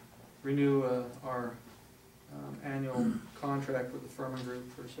renew our annual contract with the Furman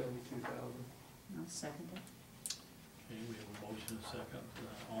Group for $72,000. I'll second it. Okay, we have a motion, a second,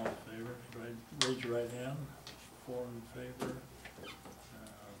 all in favor, raise your right hand, 4 in favor,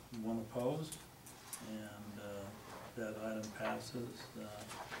 1 opposed, and that item passes.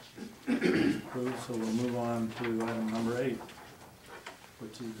 Approved, so we'll move on to item number 8,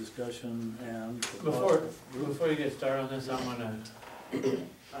 which is discussion and. Before you get started on this, I'm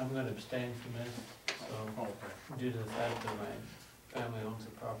gonna abstain from this, so, Okay, due to the fact that my family owns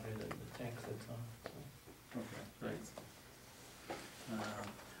the property that the tank sits on, so. okay, great.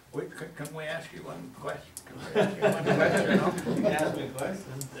 Can we ask you one question? Can we ask you one question? You can ask me a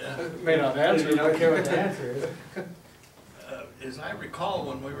question. Yeah. May not answer, You don't care what the answer is. As I recall,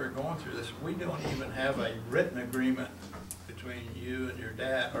 when we were going through this, we don't even have a written agreement between you and your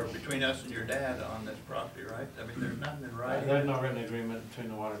dad, or between us and your dad on this property, right? I mean, there's nothing in writing. There's no written agreement between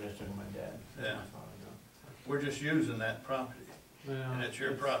the water district and my dad. Yeah. That's all I know. We're just using that property, Well, and it's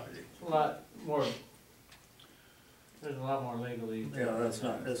your property. It's a lot more, there's a lot more legally. Yeah, it's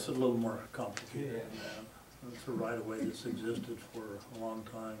a little more complicated than that. It's a right of way that's existed for a long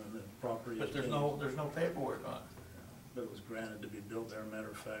time, and the property. But there's no paperwork on it. But it was granted to be built there. Matter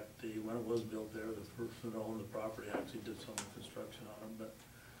of fact, when it was built there, the person that owned the property actually did some construction on it,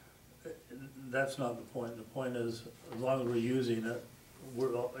 but that's not the point. The point is, as long as we're using it,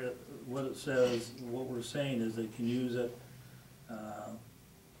 what it says, what we're saying is they can use it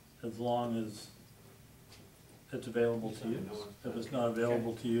as long as it's available to use. If it's not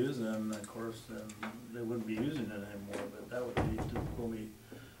available to use, then of course, then they wouldn't be using it anymore, but that would be when we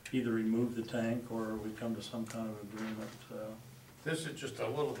either remove the tank or we come to some kind of agreement. This is just a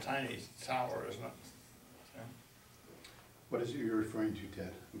little tiny tower, isn't it? What is it you're referring to,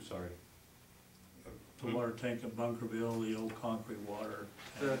 Ted? I'm sorry. The water tank at Bunkerville, the old concrete water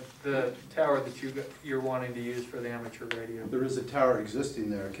tank. The tower that you're wanting to use for the amateur radio. There is a tower existing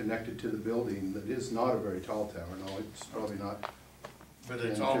there connected to the building that is not a very tall tower. No, it's probably not. But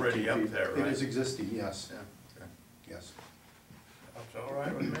it's 10, already 15 up feet. there, right? It is existing, yes. Yeah, okay. Yes. That's all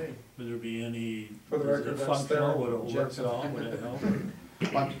right with me. Would there be any, For the is record, it that's functional, there. would it work Jensen. at all, would it help?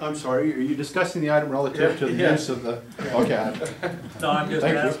 I'm sorry, are you discussing the item relative to the Yeah. use of the, okay. No, I'm just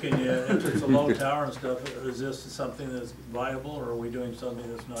Thank you. asking you, if it's a low tower and stuff, is this something that's viable, or are we doing something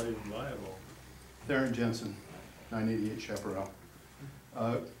that's not even viable? Theron Jensen, 988 Chaparral.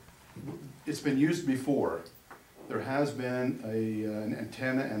 It's been used before. There has been an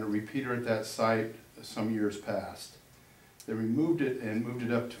antenna and a repeater at that site some years past. They removed it and moved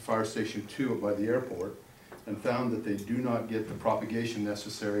it up to Fire Station 2 by the airport and found that they do not get the propagation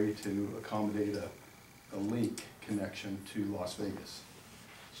necessary to accommodate a link connection to Las Vegas.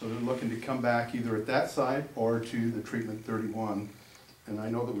 So they're looking to come back either at that site or to the treatment 31. And I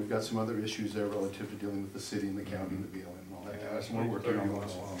know that we've got some other issues there relative to dealing with the city and the county and the BLM and all that. And we're working on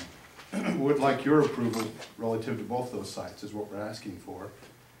those. would like your approval relative to both those sites is what we're asking for.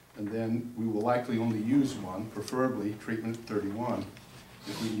 And then we will likely only use one, preferably treatment 31,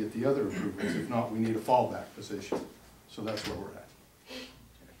 if we can get the other approvals. If not, we need a fallback position. So that's where we're at.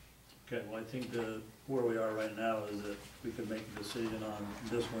 Okay, well, I think where we are right now is that we could make a decision on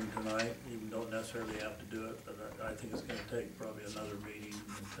this one tonight. You don't necessarily have to do it, but I think it's gonna take probably another meeting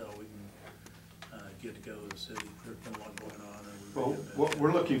until we can get together with the city. There's been a lot going on. And Well, what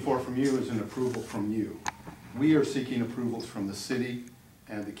we're looking for from you is an approval from you. We are seeking approvals from the city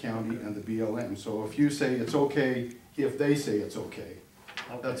and the county and the BLM. So if you say it's okay, if they say it's okay,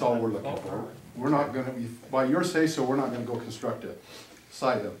 that's all we're looking for. We're not gonna, by your say-so, we're not gonna go construct a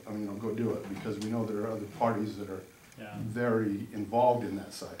site up, go do it, because we know there are other parties that are very involved in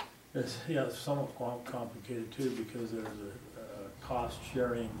that site. It's somewhat complicated too, because there's a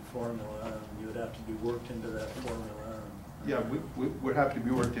cost-sharing formula, and you would have to be worked into that formula. Yeah, we would have to be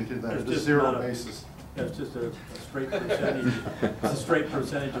worked into that It's at a just zero not basis. It's just a straight percentage, it's a straight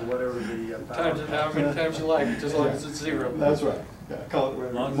percentage of whatever the power. Times it how many times you like, just as long as it's zero. That's right. Yeah, call it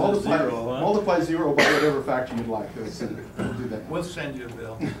whatever. Long as it's zero, huh? Multiply zero by whatever factor you'd like. We'll do that. We'll send you a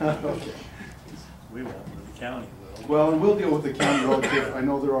bill. Okay. We won't, but the county will. Well, and we'll deal with the county relative. I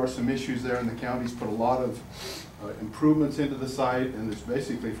know there are some issues there, and the county's put a lot of improvements into the site, and it's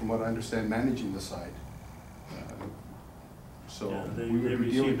basically, from what I understand, managing the site. So Yeah, they we would be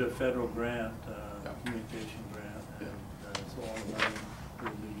received dealing. a federal grant, communication grant, and so all the money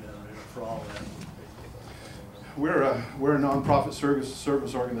will be generated for all that. We're a nonprofit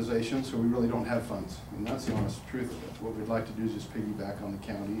service organization, so we really don't have funds. And that's the honest truth of it. What we'd like to do is just piggyback on the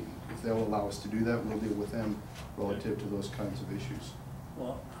county. If they'll allow us to do that, we'll deal with them relative to those kinds of issues.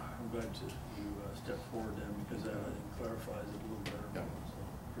 Well, I'm glad you step forward then, because that, I think, clarifies it a little better. Yeah. So,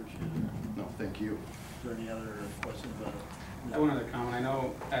 appreciate it. No, thank you. Is there any other questions about it? One other comment. I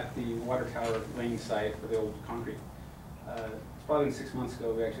know at the water tower laying site for the old concrete, it's probably been 6 months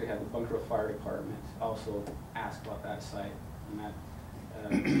ago, we actually had the Bunkerville Fire Department also ask about that site, and that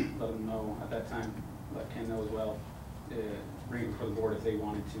let them know at that time, let Ken know as well, bring it before the board if they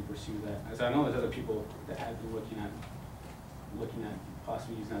wanted to pursue that. As I know there's other people that have been looking at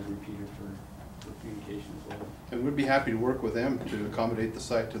possibly using that as a repeater for communication as well. And we'd be happy to work with them to accommodate the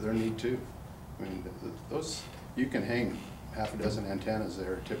site to their need too. I mean, those, you can hang half a dozen antennas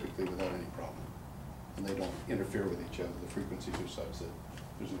there typically without any problem. And they don't interfere with each other. The frequencies are such that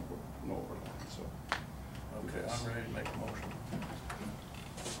there's no overlap, so. Okay, I'm ready to make a motion.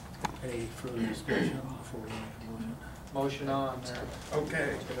 Any further discussion before we make a motion? Motion on there.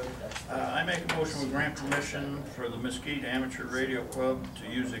 Okay, I make a motion with grant permission for the Mesquite Amateur Radio Club to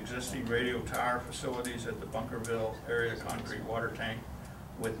use existing radio tower facilities at the Bunkerville area concrete water tank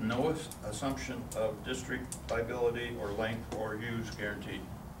with no assumption of district liability or length or use guaranteed.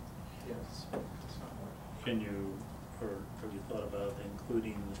 Yes. Can you, or have you thought about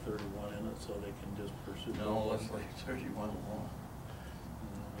including the 31 in it so they can just pursue? No, let's leave 31 alone.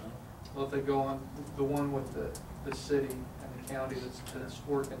 Well, if they go on the one with the city and the county that's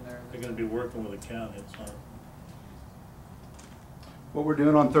working there. They're gonna be working with the county, it's not. What we're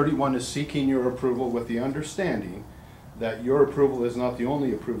doing on 31 is seeking your approval with the understanding that your approval is not the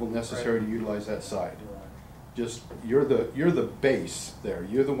only approval necessary to utilize that site. Just, you're the base there.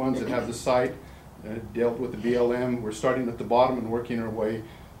 You're the ones that have the site, dealt with the BLM. We're starting at the bottom and working our way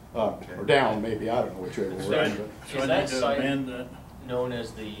up, or down maybe, I don't know which way we're working. So Is I that need to site amend that. known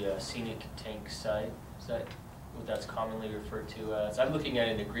as the scenic tank site? Is that what that's commonly referred to as? I'm looking at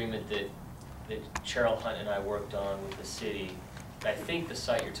an agreement that Cheryl Hunt and I worked on with the city. I think the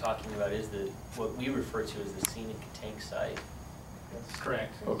site you're talking about is what we refer to as the scenic tank site. That's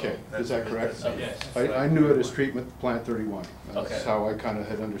correct. Okay, is that correct? Yes. I knew it as treatment plant 31. That's Okay. how I kind of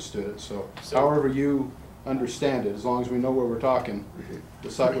had understood it. So So- however you understand it, as long as we know where we're talking, the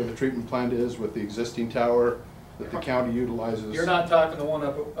site where the treatment plant is with the existing tower that the county utilizes. You're not talking the one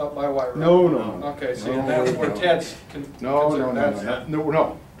up by White Road? No. Okay, so No, that's where no. Ted's.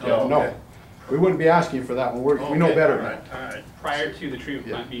 No. We wouldn't be asking for that one. We know Okay, better. all right, all right. Prior to the treatment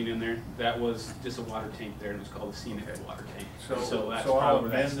Yeah. plant being in there, that was just a water tank there, and it was called the scenic water tank. So that's I'll probably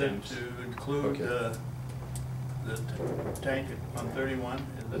where that amend it stems. to include Okay. the tank on 31.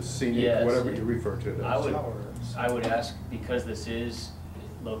 The scenic, Yes. whatever you refer to it as. I would ask, because this is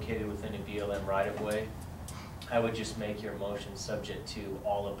located within a BLM right-of-way, I would just make your motion subject to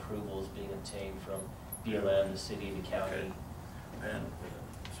all approvals being obtained from BLM, the city, the county. And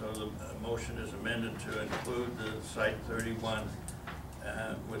so the motion is amended to include the site 31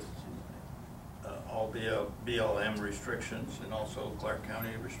 with all BLM restrictions and also Clark County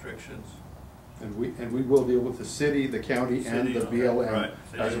restrictions And we will deal with the city, the county, and the BLM Right.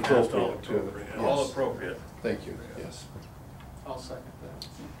 as City, appropriate to. All Yes. appropriate. Thank you, yes. I'll second that.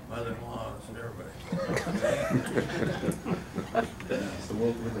 Mother-in-laws, everybody. That's the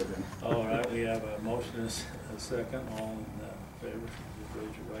world we live in. All right, we have a motion and a second. All in favor, just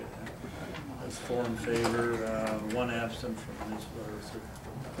raise your right hand. That's 4 in favor, 1 absent from this vote, so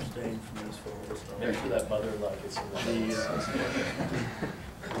abstained from this vote. So Make sure that mother-in-law gets in the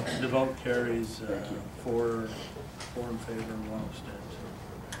the vote carries 4 in favor and 1 abstention,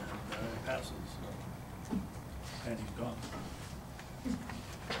 and it passes. And he's gone.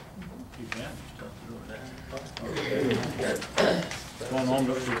 He vanished. Going home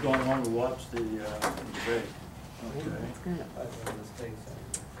to, he's going home to watch the debate. Okay.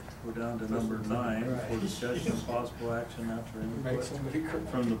 We're down to number 9, for discussion of possible action after input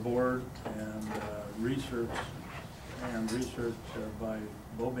from the board and research by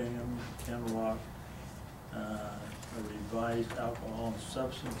Bobam, Ken Rock. A revised alcohol and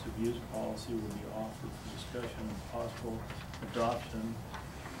substance abuse policy will be offered for discussion and possible adoption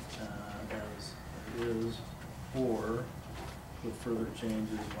as is, or with further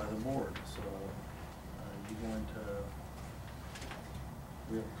changes by the board. So, you going to,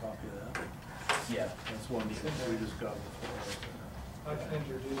 we have a copy of that? Yeah. That's one we just got before. I can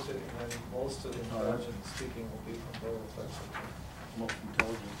introduce it, and then most of the intelligent speaking will be from both, if that's okay. Most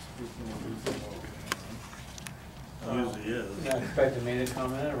intelligent speaking will be from both. Usually is. Not expecting me to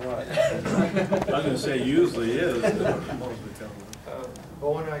comment or what? I was gonna say usually is, most of the time.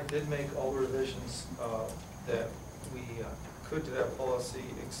 Bo and I did make all the revisions that we could to that policy,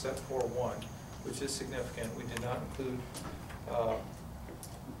 except for one, which is significant. We did not include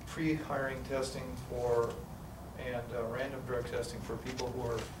pre-hiring testing for, and random drug testing for people who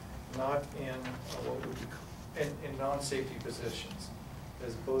are not in what would be, in non-safety positions.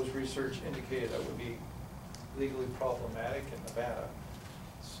 As Bo's research indicated, that would be legally problematic in Nevada.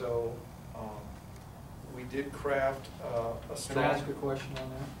 So we did craft a strong. Can I ask a question on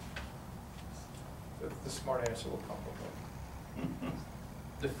that? The smart answer will come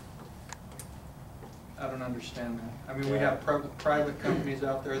with I don't understand that. I mean, we have private companies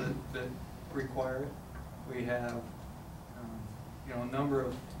out there that require it. We have, you know, a number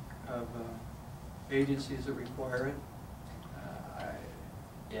of agencies that require it.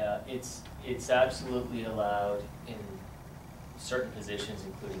 Yeah, it's absolutely allowed in certain positions,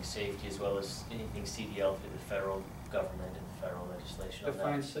 including safety, as well as anything CDL through the federal government and the federal legislation on that.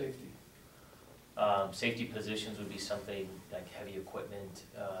 Define safety. Safety positions would be something like heavy equipment,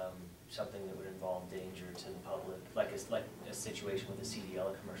 something that would involve danger to the public, like a situation with a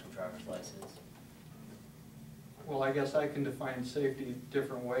CDL, a commercial driver's license. Well, I guess I can define safety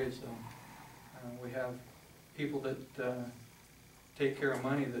different ways, though. We have people that take care of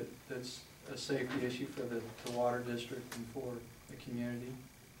money that's a safety issue for the water district and for the community.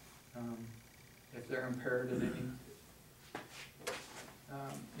 If they're impaired at any,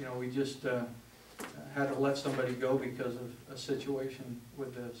 you know, we just had to let somebody go because of a situation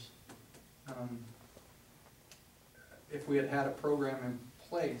with this. If we had had a program in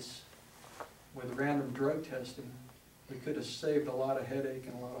place with random drug testing, we could have saved a lot of headache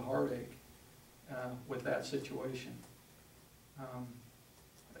and a lot of heartache with that situation.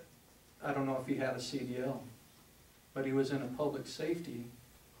 I don't know if he had a CDL, but he was in a public safety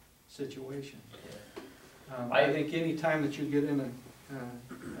situation. I think any time that you get in a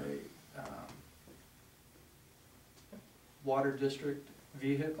water district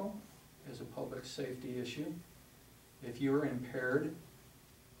vehicle is a public safety issue. If you are impaired,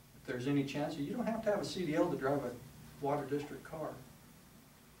 if there's any chance, you don't have to have a CDL to drive a water district car.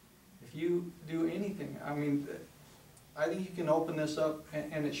 If you do anything, I mean, I think you can open this up,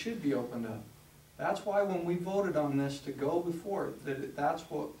 and it should be opened up. That's why when we voted on this to go before, that's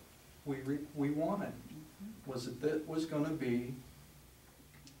what we wanted, was that was going to be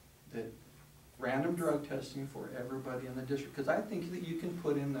that random drug testing for everybody in the district. Because I think that you can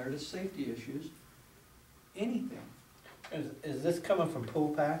put in there the safety issues, anything. Is this coming from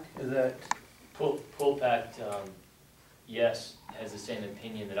Pool Pack? Is that? Pool Pact, yes, has the same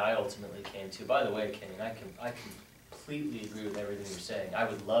opinion that I ultimately came to. By the way, Kenny, I completely agree with everything you're saying. I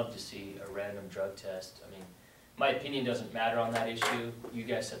would love to see a random drug test. I mean, my opinion doesn't matter on that issue. You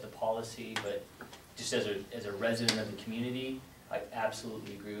guys set the policy, but just as a resident of the community, I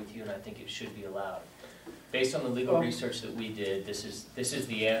absolutely agree with you, and I think it should be allowed. Based on the legal research that we did, this is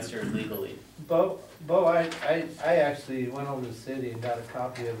the answer legally. Bo, I actually went over to the city and got a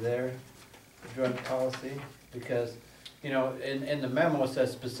copy of their drug policy, because, you know, in the memo it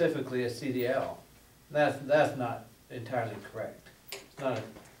says specifically a CDL. That's not entirely correct. It's not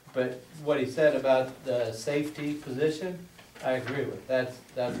but what he said about the safety position, I agree with, that's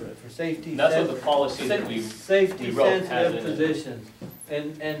what, for safety. That's what the policy that we Safety wrote has sensitive in it. positions,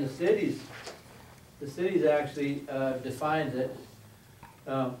 and the cities actually defines it.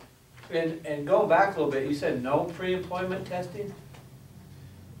 And going back a little bit, you said no pre-employment testing?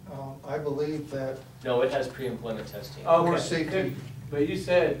 I believe that No, it has pre-employment testing. Oh, For okay. safety. But you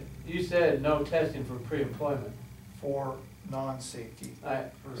said no testing for pre-employment. for non-safety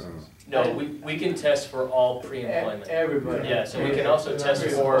persons. No, we can test for all pre-employment. Everybody. Yeah, so we can also test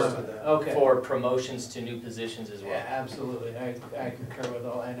Okay. for promotions to new positions as well. Yeah, absolutely, I concur with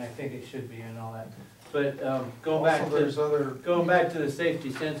all, and I think it should be in all that. But, going back to the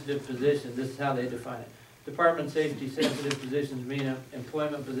safety sensitive position, this is how they define it. Department safety sensitive positions mean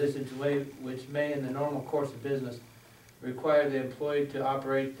employment positions which may in the normal course of business require the employee to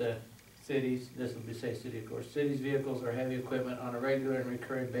operate the cities, this will be say city of course, cities, vehicles or heavy equipment on a regular and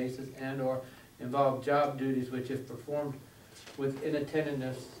recurring basis and or involve job duties which if performed with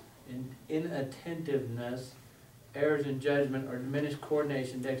inattentiveness, errors in judgment or diminished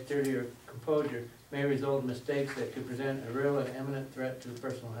coordination, dexterity or composure may result in mistakes that could present a real and imminent threat to the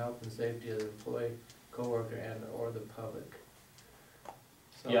personal health and safety of the employee, coworker and or the public.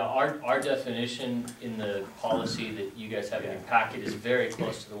 So- Yeah, our definition in the policy that you guys have in your packet is very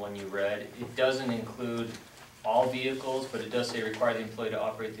close to the one you read. It doesn't include all vehicles, but it does say require the employee to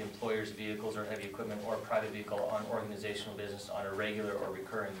operate the employer's vehicles or heavy equipment or private vehicle on organizational business on a regular or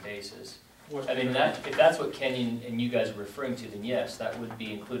recurring basis. I mean, if that's what Kenyon and you guys are referring to, then yes, that would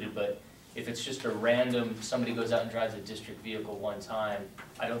be included, but if it's just a random, somebody goes out and drives a district vehicle one time,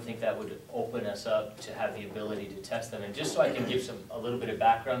 I don't think that would open us up to have the ability to test them. And just so I can give a little bit of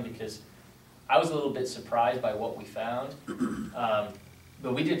background, because I was a little bit surprised by what we found.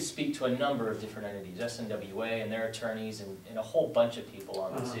 But we did speak to a number of different entities, SNWA and their attorneys and a whole bunch of people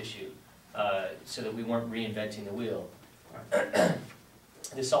on this issue, so that we weren't reinventing the wheel.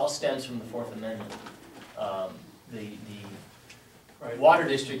 This all stems from the Fourth Amendment. The Water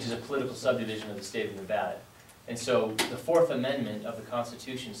District is a political subdivision of the state of Nevada. And so the Fourth Amendment of the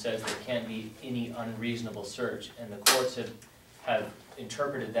Constitution says there can't be any unreasonable search. And the courts have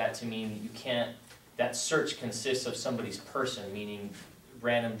interpreted that to mean you can't, that search consists of somebody's person, meaning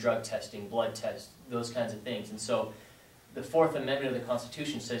random drug testing, blood tests, those kinds of things. And so the Fourth Amendment of the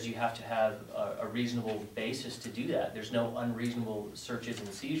Constitution says you have to have a reasonable basis to do that. There's no unreasonable searches and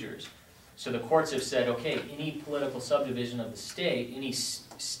seizures. So the courts have said, okay, any political subdivision of the state, any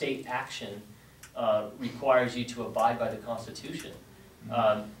state action requires you to abide by the Constitution.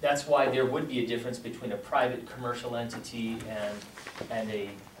 That's why there would be a difference between a private commercial entity and a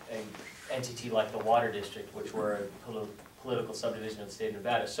entity like the Water District, which were a political subdivision of the state of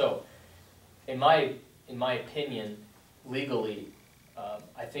Nevada. So, in my opinion, legally,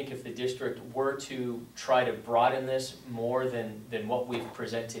 I think if the district were to try to broaden this more than what we've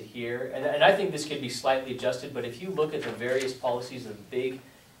presented here, and I think this could be slightly adjusted, but if you look at the various policies of big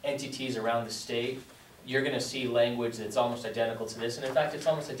entities around the state, you're going to see language that's almost identical to this, and in fact, it's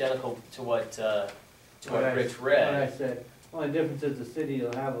almost identical to what Rich read. What I said, only difference is the city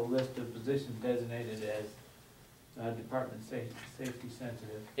will have a list of positions designated as department safety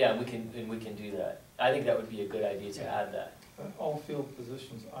sensitive. Yeah, we can do that. I think that would be a good idea to add that. All field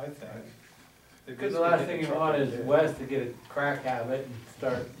positions, I think. Because the last thing you want is Wes to get a crack habit and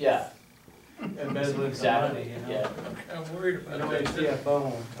start Yeah. embezzling some Exactly. money, you know? Yeah. I'm worried You about don't want that.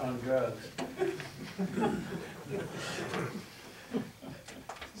 CFO on drugs.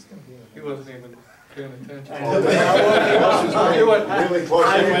 He wasn't even paying attention. Really close. I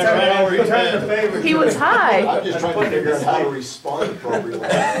returned the favor. He was high. I'm just trying to figure out how to respond appropriately.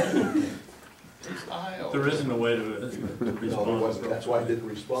 There isn't a way to No, there respond. wasn't. That's why I didn't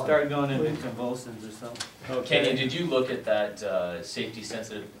respond. Start going into convulsions or something. Kenyon, did you look at that safety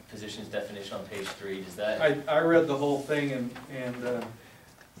sensitive positions definition on page 3? Does that? I read the whole thing and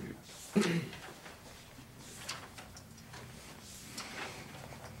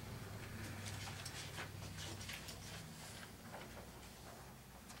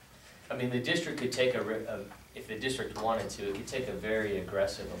I mean, the district could take if the district wanted to, it could take a very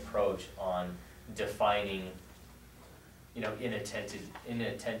aggressive approach on defining, you know,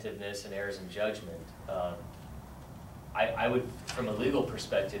 inattentiveness and errors in judgment. I would, from a legal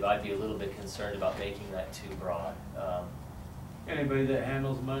perspective, I'd be a little bit concerned about making that too broad. Anybody that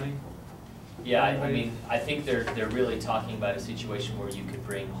handles money? Yeah, I mean, I think they're really talking about a situation where you could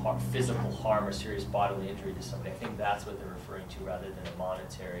bring physical harm or serious bodily injury to somebody. I think that's what they're referring to rather than a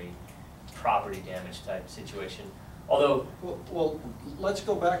monetary property damage type situation. Although, well, let's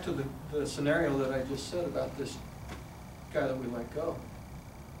go back to the scenario that I just said about this guy that we let go.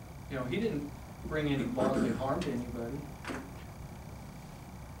 You know, he didn't bring any bodily harm to anybody.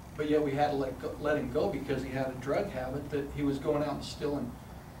 But yet we had to let him go because he had a drug habit that he was going out and stealing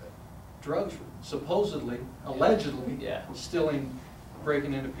drugs, supposedly, allegedly, Yeah.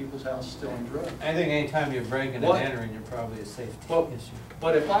 breaking into people's houses, stealing drugs. I think anytime you're breaking and What? entering, you're probably a safety Well, issue.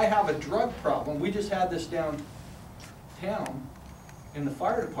 But if I have a drug problem, we just had this downtown in the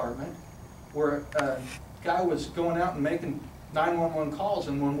fire department where a guy was going out and making 911 calls,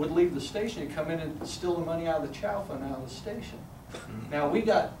 and when we'd leave the station, he'd come in and steal the money out of the chow fund out of the station. Now we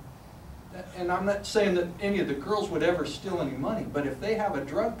got, and I'm not saying that any of the girls would ever steal any money, but if they have a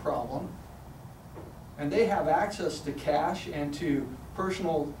drug problem and they have access to cash and to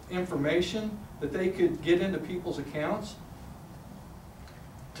personal information that they could get into people's accounts,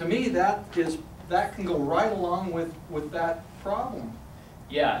 to me that can go right along with that problem.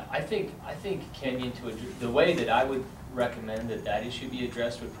 Yeah, I think Kenyon, the way that I would recommend that issue be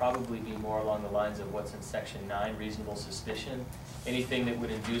addressed would probably be more along the lines of what's in section 9, reasonable suspicion. Anything that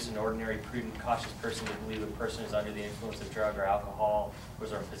would induce an ordinary, prudent, cautious person to believe a person is under the influence of drug or alcohol,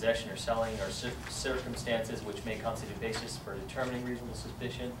 was in possession or selling, or circumstances which may constitute basis for determining reasonable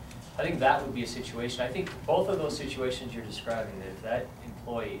suspicion. I think that would be a situation. I think both of those situations you're describing, that if that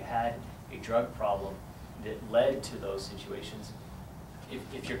employee had a drug problem that led to those situations,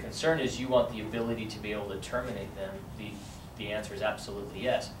 if your concern is you want the ability to be able to terminate them, the answer is absolutely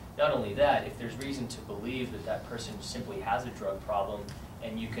yes. Not only that, if there's reason to believe that that person simply has a drug problem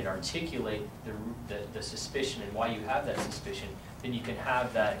and you can articulate the suspicion and why you have that suspicion, then you can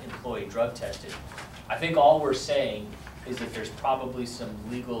have that employee drug tested. I think all we're saying is that there's probably some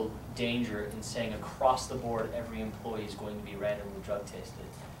legal danger in saying across the board every employee is going to be randomly drug tested.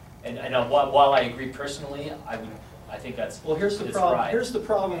 And while I agree personally, I think that's Well, here's the problem. right. Here's the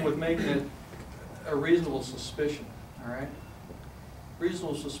problem with making it a reasonable suspicion. All right,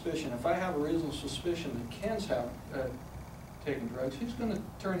 reasonable suspicion. If I have a reasonable suspicion that Ken's taken drugs, who's going to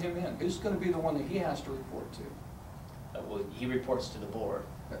turn him in? Who's going to be the one that he has to report to? Well, he reports to the board.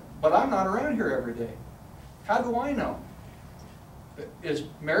 But I'm not around here every day. How do I know? Is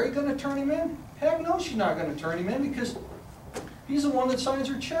Mary going to turn him in? Heck no, she's not going to turn him in because he's the one that signs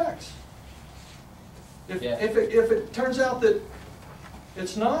her checks. If it turns out that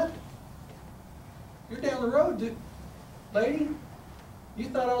it's not, you're down the road, dude. Lady, you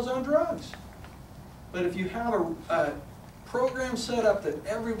thought I was on drugs. But if you have a program set up that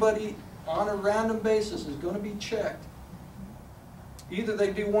everybody on a random basis is going to be checked, either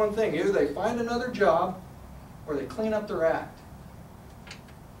they do one thing, either they find another job or they clean up their act.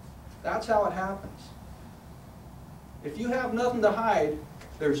 That's how it happens. If you have nothing to hide,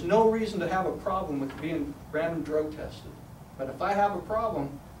 there's no reason to have a problem with being random drug tested. But if I have a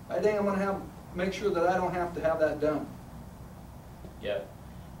problem, I think I'm going to make sure that I don't have to have that done. Yeah.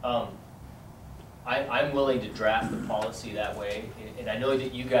 I'm willing to draft the policy that way, and I know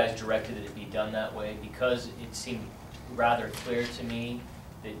that you guys directed that it be done that way because it seemed rather clear to me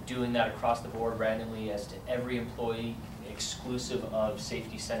that doing that across the board randomly as to every employee, exclusive of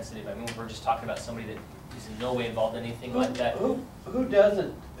safety sensitive, I mean, we're just talking about somebody that is in no way involved in anything like that. Who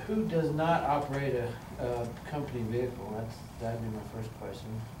does not operate a company vehicle? That'd be my first question.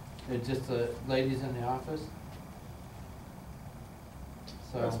 It's just the ladies in the office?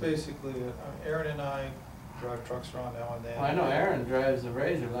 So, That's basically it. Aaron and I drive trucks around now and then. well, I know Aaron drives a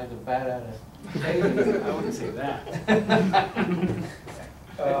Razor like a bat out of David. I wouldn't say that.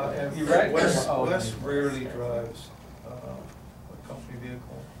 And You're right. Wes rarely drives a company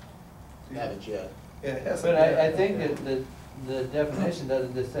vehicle. Haven't yet. Yeah, it hasn't But I yet. think that the definition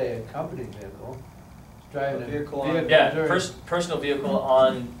doesn't just say a company vehicle. It's driving A a vehicle vehicle on- Yeah, during- personal vehicle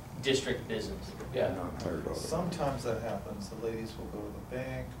on district business. Yeah. Non-hired auto. Sometimes that happens. The ladies will go to the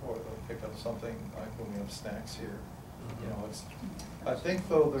bank or they'll pick up something, like when we have snacks here. You know, I think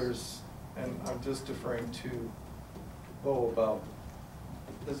though there's, and I'm just deferring to Bo about,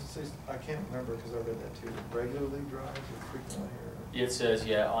 does it say, I can't remember because I read that too, regularly drives or frequently or? It says,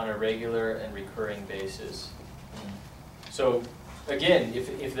 yeah, on a regular and recurring basis. So, again,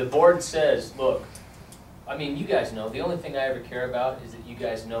 if the board says, look, I mean, you guys know, the only thing I ever care about is that you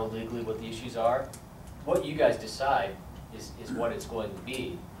guys know legally what the issues are. What you guys decide is what it's going to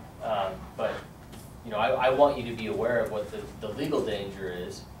be. But, you know, I want you to be aware of what the legal danger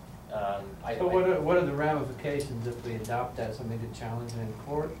is. So what are the ramifications if we adopt that? Somebody could challenge it in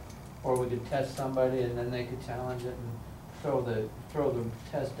court, or we could test somebody and then they could challenge it and throw the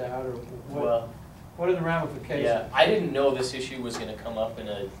test out, or what? Well, What are the ramifications? yeah, I didn't know this issue was going to come up in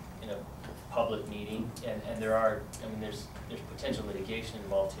a public meeting, and there's potential litigation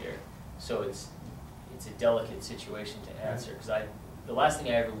involved here, so it's a delicate situation to answer because the last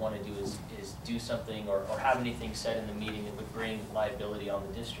thing I ever want to do is do something or have anything said in the meeting that would bring liability on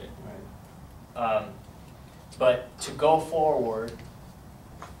the district. Right. But to go forward,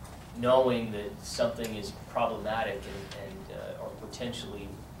 knowing that something is problematic and or potentially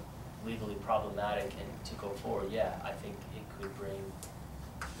legally problematic, and to go forward, yeah, I think it could bring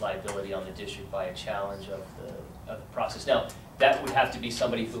liability on the district by a challenge of the process. Now, that would have to be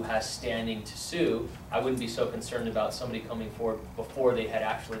somebody who has standing to sue. I wouldn't be so concerned about somebody coming forward before they had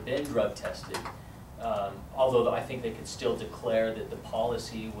actually been drug tested. Although I think they could still declare that the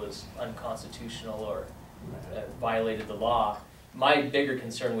policy was unconstitutional or violated the law. My bigger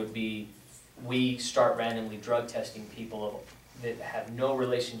concern would be we start randomly drug testing people that have no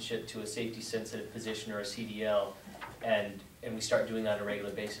relationship to a safety sensitive position or a CDL, and we start doing that on a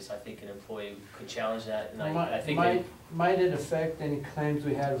regular basis. I think an employee could challenge that, and I think might it affect any claims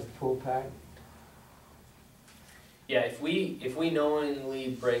we had with Pool Pack? yeah, if we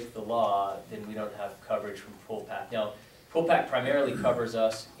knowingly break the law, then we don't have coverage from Pool Pack. Now, Pool Pack primarily covers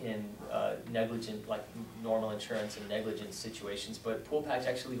us in negligent, like normal insurance and negligence situations, but Pool Pack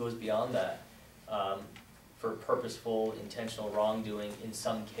actually goes beyond that for purposeful, intentional wrongdoing in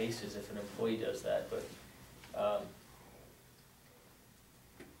some cases if an employee does that. But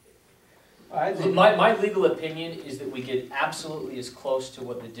my legal opinion is that we get absolutely as close to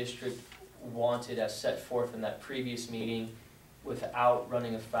what the district wanted as set forth in that previous meeting without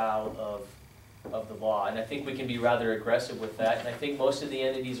running afoul of the law. And I think we can be rather aggressive with that, and I think most of the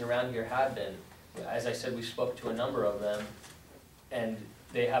entities around here have been. As I said, we spoke to a number of them, and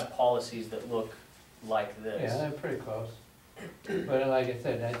they have policies that look like this. Yeah, they're pretty close. But like I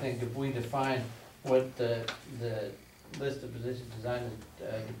said, I think if we define what the list of positions designed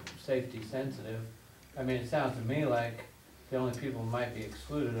as safety sensitive, I mean, it sounds to me like the only people who might be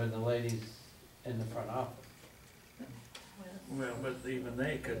excluded are the ladies in the front office. Well, but even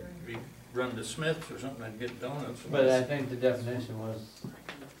they could be run to Smith's or something and get donuts. But I think the definition was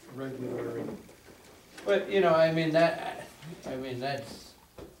regular. But, you know, I mean, that's,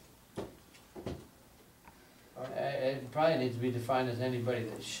 it probably needs to be defined as anybody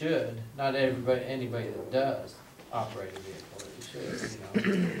that should, not anybody that does operate a vehicle, that should,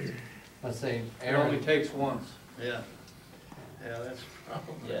 you know. Let's say It only Aaron, takes once. Yeah, yeah, that's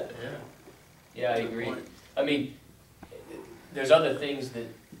probably, Yeah. yeah. Yeah, I agree. I mean, there's other things that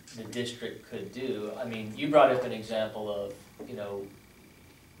the district could do. I mean, you brought up an example of, you know,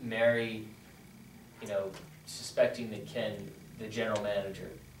 Mary, you know, suspecting that Ken, the general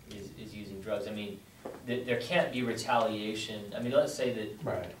manager, is using drugs. I mean, there can't be retaliation. I mean, let's say that,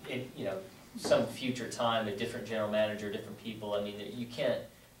 right, you know, some future time, a different general manager, different people, I mean, you can't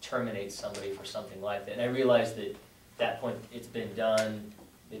terminate somebody for something like that. And I realize that at that point it's been done,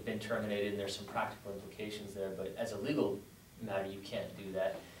 they've been terminated, and there's some practical implications there, but as a legal matter, you can't do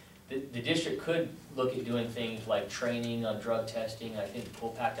that. The district could look at doing things like training on drug testing. I think the Pool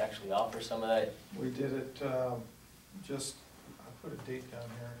Pact actually offers some of that. We did it just, I put a date down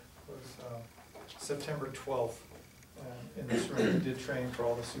here, it was September 12th. In this room, we did training for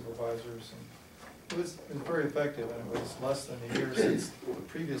all the supervisors, and it was very effective, and it was less than a year since the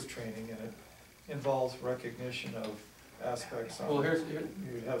previous training, and it involves recognition of aspects on Well, you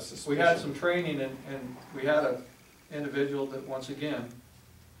have suspicion. we had some training, and we had an individual that, once again,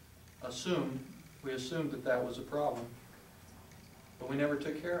 we assumed that was a problem, but we never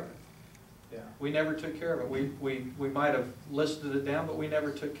took care of it. Yeah. We never took care of it. We might have listed it down, but we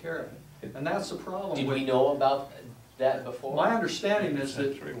never took care of it. And that's the problem. Did we know about that before? My understanding is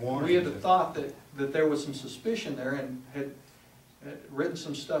that we had thought that there was some suspicion there and had written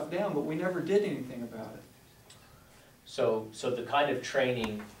some stuff down, but we never did anything about it. So the kind of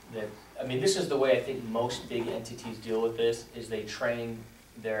training that, I mean, this is the way I think most big entities deal with this, is they train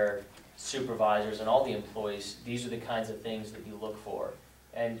their supervisors and all the employees. These are the kinds of things that you look for.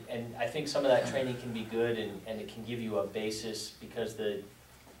 And I think some of that training can be good, and it can give you a basis, because the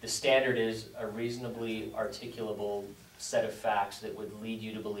standard is a reasonably articulable set of facts that would lead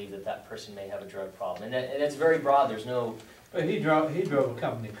you to believe that that person may have a drug problem. And it's very broad, there's no... But he drove a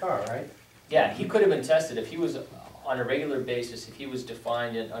company car, right? Yeah, he could have been tested if he was on a regular basis, if he was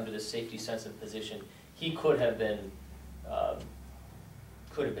defined under the safety sensitive position, he could have been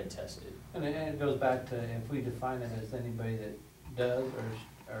tested. And it goes back to, if we define it as anybody that does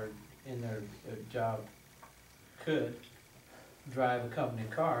or in their job could drive a company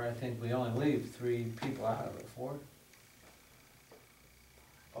car, I think we only leave 3 people out of it. 4?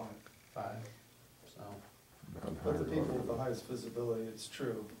 5. So. But the people with the highest visibility, it's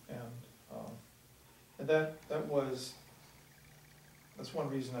true, and that's one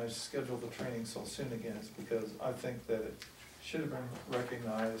reason I scheduled the training so soon again, is because I think that should have been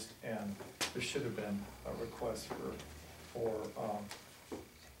recognized, and there should have been a request for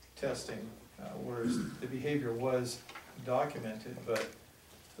testing, whereas the behavior was documented, but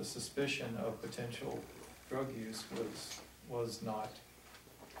the suspicion of potential drug use was not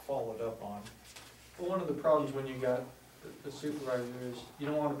followed up on. Well, one of the problems when you got the supervisor is, you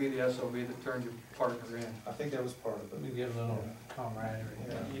don't wanna be the SOB that turns your partner in. I think that was part of Let me it. get a little camaraderie.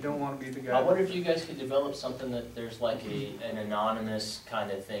 Yeah. You don't wanna be the guy. I wonder if you guys could develop something that there's like an anonymous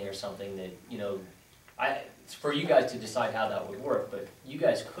kind of thing or something that, you know, it's for you guys to decide how that would work, but you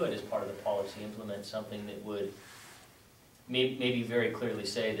guys could, as part of the policy, implement something that would maybe very clearly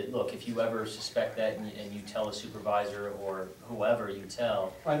say that, look, if you ever suspect that and you tell a supervisor or whoever you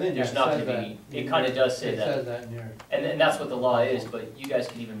tell, I think there's it not says gonna be, that. it kinda does say It that. says that in your. And that's what the law is, but you guys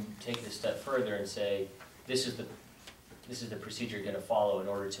can even take it a step further and say, this is the procedure you're gonna follow in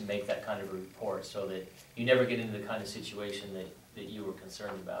order to make that kind of a report, so that you never get into the kind of situation that you were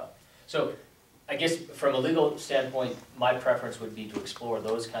concerned about. So, I guess from a legal standpoint, my preference would be to explore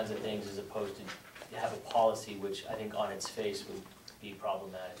those kinds of things as opposed to have a policy which I think on its face would be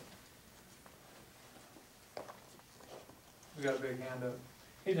problematic. We got a big hand up.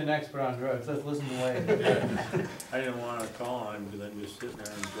 He's an expert on drugs, let's listen to Wade. I didn't wanna call on him because I'm just sitting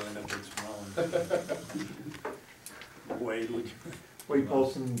there enjoying a big smell. Wade, would you? Wade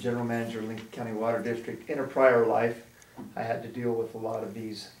Polson, General Manager, Lincoln County Water District. In a prior life, I had to deal with a lot of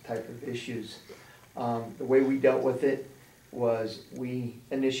these type of issues. The way we dealt with it was we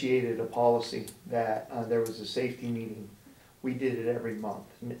initiated a policy that there was a safety meeting. We did it every month,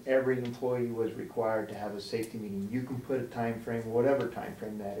 and every employee was required to have a safety meeting. You can put a time frame, whatever time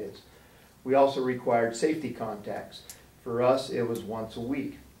frame that is. We also required safety contacts. For us, it was once a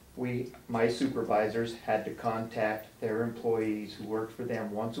week. My supervisors had to contact their employees who worked for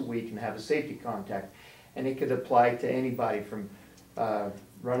them once a week and have a safety contact. And it could apply to anybody from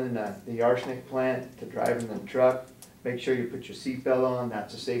running the arsenic plant to driving the truck. Make sure you put your seatbelt on,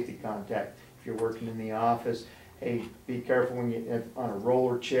 that's a safety contact. If you're working in the office, hey, be careful when you, on a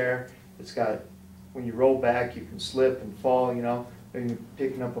roller chair, it's got, when you roll back, you can slip and fall, you know. When you're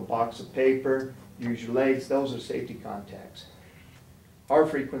picking up a box of paper, use your legs, those are safety contacts. Our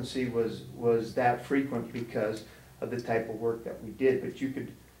frequency was that frequent because of the type of work that we did, but you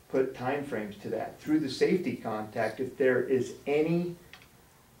could put time frames to that. Through the safety contact, if there is any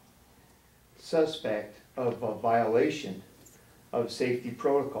suspect of a violation of safety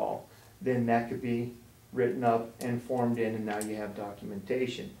protocol, then that could be written up and formed in, and now you have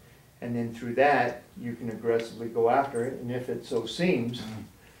documentation. And then through that, you can aggressively go after it, and if it so seems,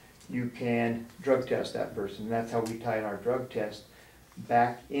 you can drug test that person. And that's how we tied our drug test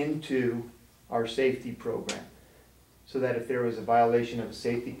back into our safety program. So that if there was a violation of a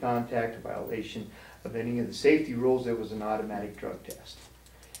safety contact, a violation of any of the safety rules, it was an automatic drug test.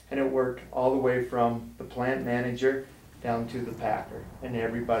 And it worked all the way from the plant manager down to the packer, and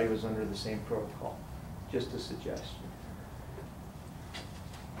everybody was under the same protocol. Just a suggestion.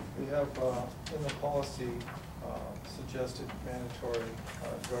 We have in the policy suggested mandatory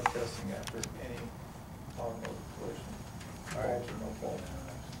drug testing after any automotive collision, fault or no fault.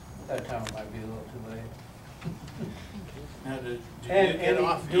 That time it might be a little too late. Now, did you And get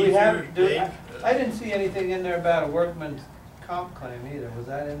off do we have, easier, Dave? I didn't see anything in there about a workman's comp claim either, was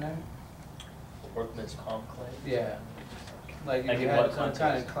that in there? Workman's comp claim? Yeah. Like Like if you in had what some kind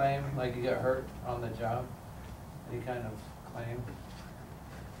context? of claim, like you got hurt on the job, any kind of claim?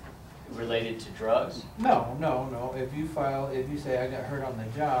 Related to drugs? No, if you say I got hurt on the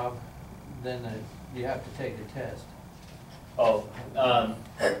job, then you have to take a test. Oh,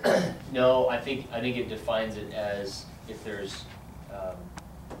 no, I think it defines it as if there's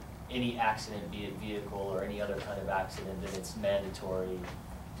any accident, be it vehicle or any other kind of accident, then it's mandatory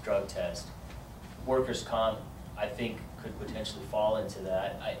drug test. Workers' comp, I think, could potentially fall into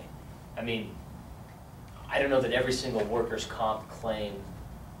that. I mean, I don't know that every single workers' comp claim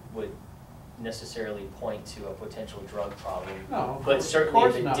would necessarily point to a potential drug problem. No, But certainly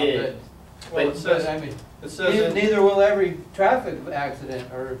if it not, did. Well, But it says, I mean, it says neither will every traffic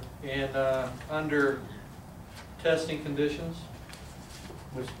accident or, in, under testing conditions,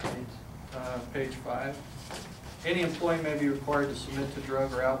 which means, page 5, any employee may be required to submit to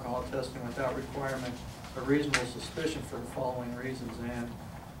drug or alcohol testing without requirement of reasonable suspicion for the following reasons.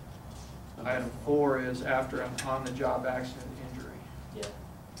 And item 4 is after an on-the-job accident injury, Yeah.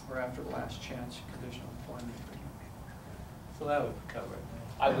 or after the last chance conditional employment agreement. so that would cover it.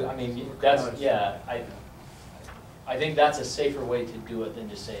 I mean, that's, yeah, I think that's a safer way to do it than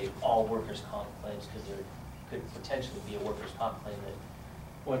to say all workers' comp claims, because there could potentially be a workers' comp claim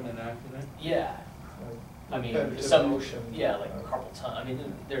that, Wasn't an accident? yeah. I mean, repetitive some, motion. yeah, like carpal tunnel, I mean,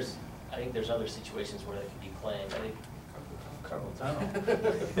 I think there's other situations where that could be claimed, I think. Carpal tunnel.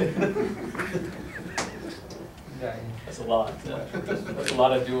 Yeah, That's a lot, that's a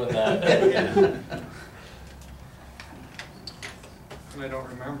lot of doing that. And I don't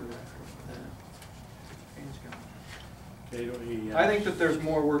remember that. Okay, do we, I think that there's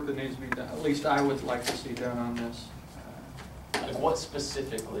more work that needs to be done, at least I would like to see done on this. Like what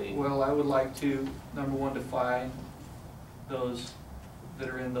specifically? Well, I would like to, number one, define those that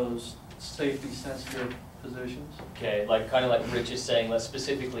are in those safety sensitive positions. Okay, like, kind of like Rich is saying, let's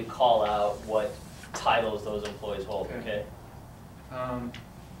specifically call out what titles those employees hold, okay? I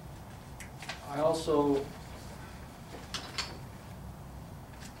also,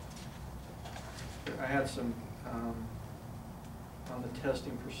 I had some, on the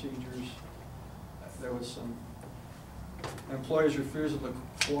testing procedures, there was some employees' refusal to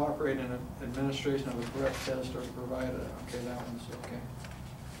cooperate in administration of a breath test or to provide a, okay, that one's okay.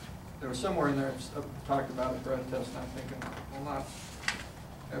 There was somewhere in there it's talked about a breath test, and I'm thinking, well, not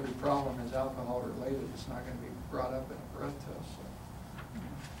every problem is alcohol related. It's not going to be brought up in a breath test. So.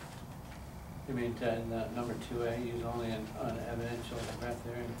 You mean number 2A, use only on evidential breath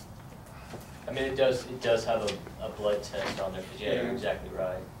hearing? I mean, it does have a blood test on there, because yeah, you're exactly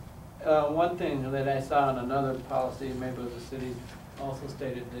right. One thing that I saw in another policy, maybe it was the city, also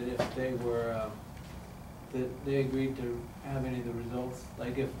stated that if they were, that they agreed to have any of the results,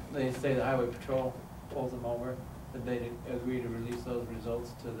 like if they say the highway patrol pulls them over, that they'd agree to release those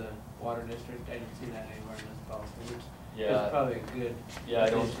results to the water district. I didn't see that anywhere in this policy, which is probably a good Yeah, I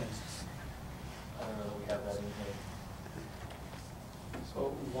don't addition. know that we have that in here. So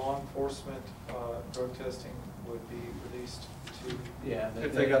law enforcement, drug testing would be released to, Yeah.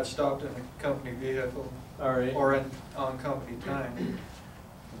 If they got stopped in a company vehicle or on company time.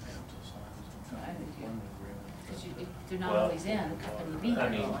 Because they're not Well, always in a company vehicle. I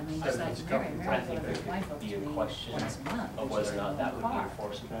mean, just like Mary I will think there have wife could up be to a me question once a month. of and whether she's or not in that the would be car.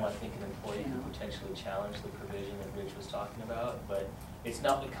 enforceable. I think an employee You know. could potentially challenge the provision that Rich was talking about, but it's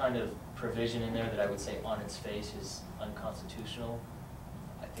not the kind of provision in there that I would say on its face is unconstitutional.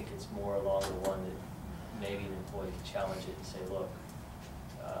 I think it's more along the one that maybe an employee could challenge it and say, look,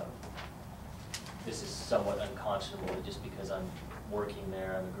 this is somewhat unconscionable, that just because I'm working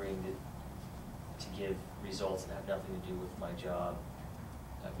there, I'm agreeing to give results that have nothing to do with my job.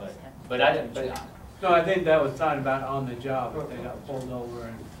 But I didn't, No, I think that was talking about on the job, if they got pulled over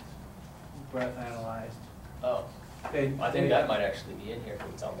and breath analyzed. oh, I think that might actually be in here if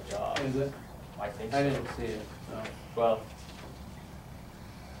it's on the job. Is it? I think so. I didn't see it, so. Well,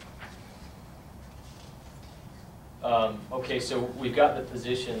 okay, so we've got the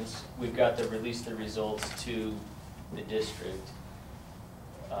positions, we've got the release the results to the district.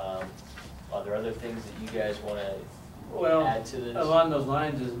 Are there other things that you guys want to add to this? Along those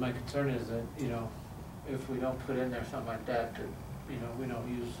lines, is my concern is that, you know, if we don't put in there something like that, that, you know, we don't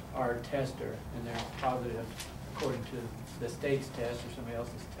use our tester and they're positive according to the state's test or somebody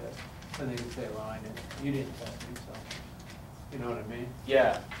else's test, then they can say, well, you didn't test me, so, you know what I mean?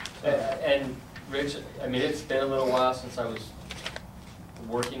 Yeah, and Rich, I mean, it's been a little while since I was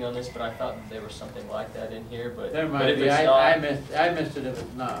working on this, but I thought there was something like that in here, but There if might be, it's I not, missed it if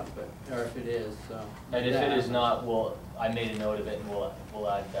it's not, but, or if it is, so. and if it is not, I made a note of it and we'll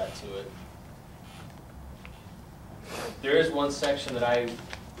add that to it. There is one section that I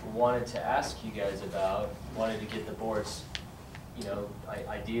wanted to ask you guys about, wanted to get the board's, you know,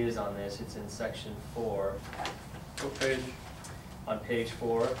 ideas on this. It's in section 4. What page? On page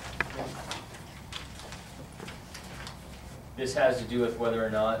 4. This has to do with whether or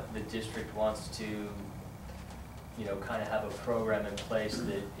not the district wants to, you know, kind of have a program in place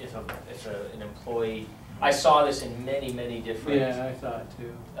that if an employee, I saw this in many different. Yeah, I saw it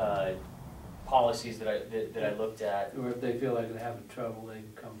too. Policies that I looked at. Or if they feel like they're having trouble, they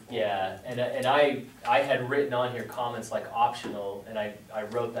can come forward. Yeah, and I had written on here comments like optional, and I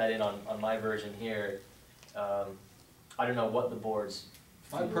wrote that in on my version here. I don't know what the board's.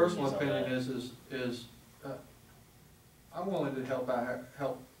 My personal opinion is I'm willing to help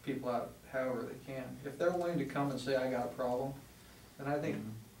people out however they can. If they're willing to come and say, I got a problem, then I think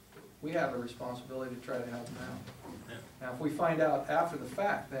we have a responsibility to try to help them out. Yeah. Now, if we find out after the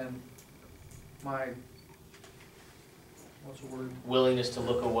fact, then what's the word? Willingness to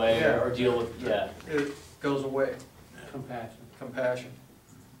look away or deal with, It goes away. Compassion.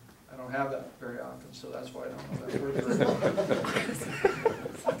 I don't have that very often, so that's why I don't know that word very well.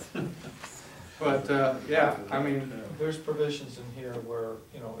 But, yeah, I mean, there's provisions in here where,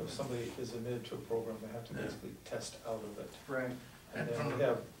 you know, if somebody is admitted to a program, they have to basically test out of it. right. And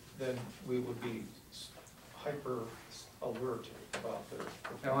then we would be hyper alert about their.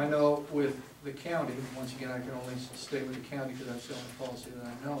 Now, I know with the county, once again, I can only stay with the county because that's the only policy that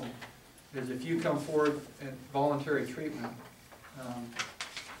I know, is if you come forward in voluntary treatment,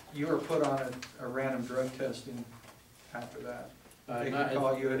 you are put on a random drug testing after that. They can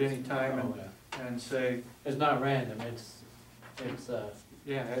call you at any time and say. It's not random,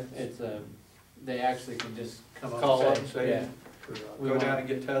 Yeah, they actually can just come call up up and and say, say, go down and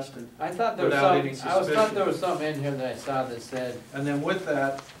get tested. I thought there was Without any something, I thought suspicion. there was something in here that I saw that said, And then with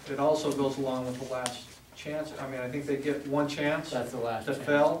that, it also goes along with the last chance. I mean, I think they get one chance that's the last to chance.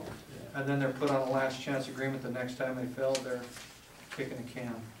 fail, Yeah. and then they're put on a last chance agreement. The next time they fail, they're kicking a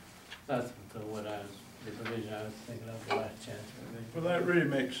can. That's the provision I was thinking of, the last chance. Well, that really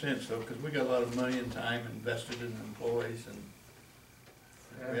makes sense though, because we got a lot of money and time invested in employees, and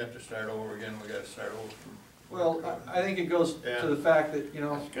if we have to start over again, we gotta start over from. Well, I think it goes to the fact that, you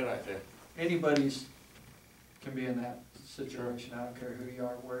know, That's a good idea. anybody's can be in that situation. I don't care who you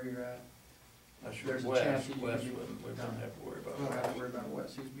are, where you're at. Unless There's a you're chance west, that you west, can be- we don't have to worry about We don't that. have to worry about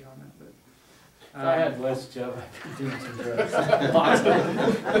Wes, he's beyond that, but. If I had West job, I'd be doing some drugs.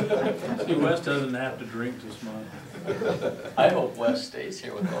 See, Wes doesn't have to drink this month. I hope Wes stays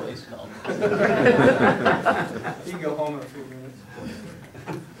here with all these numbers. You can go home in a few minutes.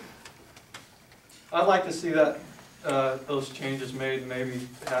 I'd like to see that, those changes made, and maybe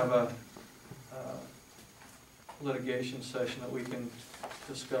have a litigation session that we can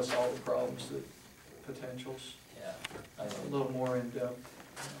discuss all the problems, the potentials, Yeah, I a know. little more in depth.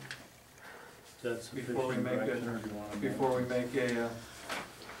 That's Before we sufficient make direction, or do you want to? Before we make a Yeah,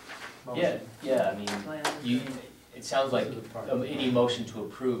 motion. yeah, I mean, you, it sounds like This is the part. any motion to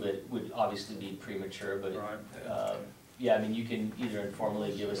approve it would obviously be premature, but, Right. yeah, I mean, you can either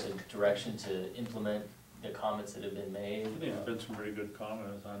informally give us a direction to implement the comments that have been made. I think there's been some pretty good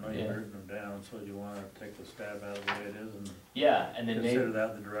comments. I know Yeah. you've written them down, so do you want to take the stab out of the way it is and Yeah, and then maybe. consider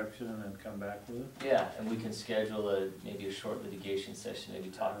that the direction and then come back with it? Yeah, and we can schedule maybe a short litigation session, maybe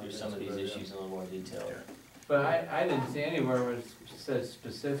talk through some of these issues in a little more detail. But I didn't see anywhere where it said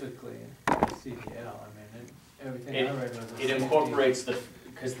specifically CDL. I mean, everything I read was. a It safety- incorporates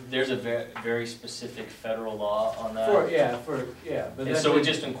because there's a very specific federal law on that. But And then so it it-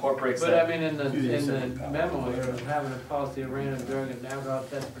 just incorporates But I that. mean, in the memo, here, was having a policy of random drug and alcohol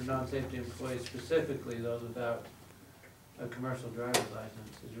test for non-safety employees, specifically those without a commercial driver's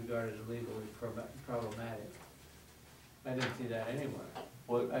license, is regarded as legally problematic. I didn't see that anywhere.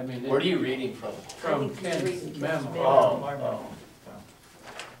 What, I mean, what are you reading from? From I think he's Ken's reading Ken's memo. memo.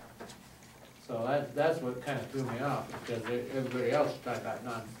 So that's what kind of threw me off, because everybody else talked about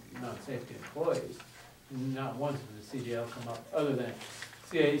non-safety employees. Not once did the CDL come up, other than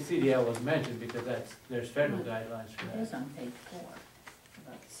CDL was mentioned because there's federal guidelines for It is that. on page 4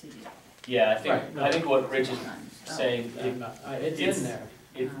 about the CDL. Yeah, Right, no. I think what Rich is Sometimes. Oh. saying, It's in there.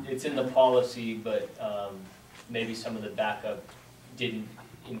 it's in the policy, but, maybe some of the backup didn't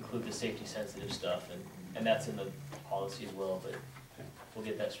include the safety sensitive stuff, and that's in the policy as well, but we'll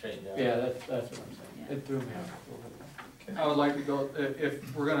get that straightened out. Yeah, that's what I'm saying. It threw me off a little bit. I would like to go,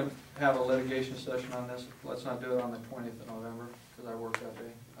 if we're gonna have a litigation session on this, let's not do it on the 20th of November, because I work that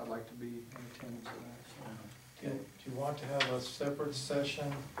day. I'd like to be in attendance of that, Do you want to have a separate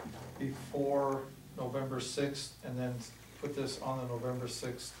session before November 6th and then put this on the November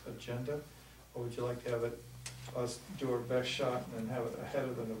 6th agenda? Or would you like to have it, us do our best shot and then have it ahead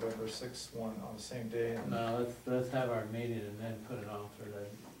of the November 6th one on the same day? And No, let's have our meeting and then put it on for the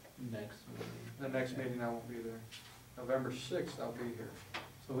next meeting. so. The next meeting I won't be there. November 6th, I'll be here.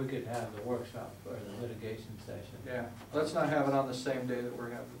 So we could have the workshop or the litigation session. Yeah, let's not have it on the same day that we're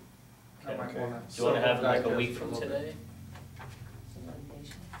having. I might Okay. wanna. Do you wanna have it like a digest week it from little bit. today? The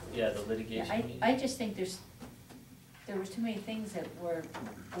litigation. Yeah, the Yeah, litigation meeting. I just think there was too many things that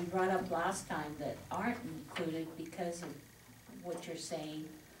we brought up last time that aren't included because of what you're saying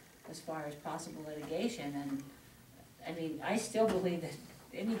as far as possible litigation, and, I mean, I still believe that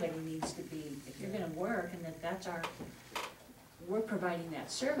anybody needs to be, if you're gonna work, and that's we're providing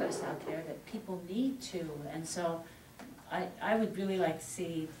that service out there that people need to, and so I would really like to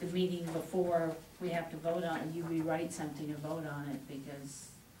see the meeting before we have to vote on, and you rewrite something and vote on it, because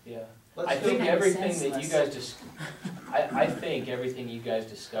Yeah. Let's I do think it. everything that you Senseless. guys just, I think everything you guys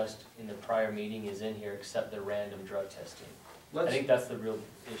discussed in the prior meeting is in here except the random drug testing. I Let's, think that's the real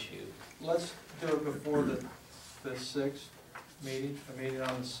issue. let's do it before the 6th meeting, a meeting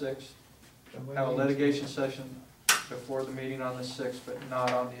on the 6th. Have a litigation session before the meeting on the 6th, but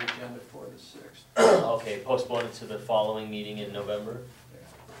not on the agenda for the 6th. Okay, postpone it to the following meeting in November?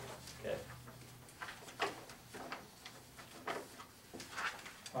 Okay.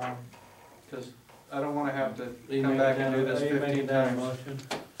 Because I don't wanna have to You come make back and do that- this you make 15 that times. motion?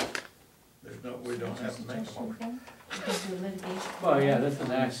 There's no, we don't have to make a motion. Because the litigation. Well, yeah, that's an on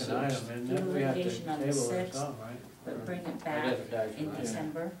the action 6th. item, and Do then we have to litigation on the table it or 6th, something, right? But bring it I back guess it dies in tonight.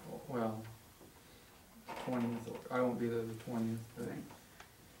 December. Well, 20th, I won't be there the 20th, but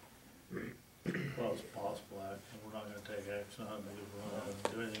Well, it's possible action, we're not gonna take action on it because we're not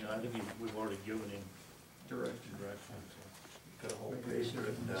gonna do anything, I think we've already given him direction. direction, so. Got a whole page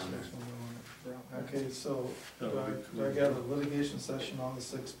written down there. Okay, so So do I get a litigation session on the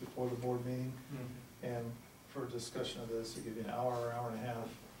 6th before the board meeting? Hmm. And for discussion of this, we give you an hour or hour and a half,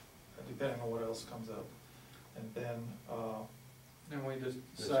 depending on what else comes up. And then, And we just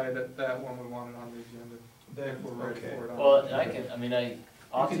decide that one we wanted on the agenda. then, If we're ready okay. for it on Well, the I agenda. can, I mean, I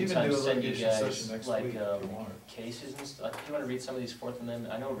You could even do a oftentimes send you litigation guys session next like, week if you want. cases and stuff. Do you wanna read some of these Fourth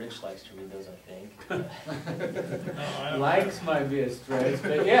Amendment? I know Rich likes to read those, I think. No, I don't- Likes might be a stretch,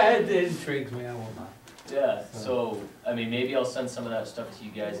 but yeah, it intrigues me, I will not. Yeah, so, I mean, maybe I'll send some of that stuff to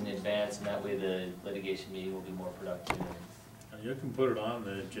you guys in advance, and that way the litigation meeting will be more productive. And you can put it on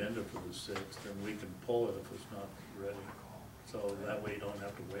the agenda for the 6th, and we can pull it if it's not ready, so that way you don't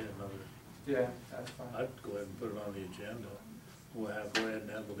have to wait another. Yeah, that's fine. I'd go ahead and put it on the agenda. We'll go ahead and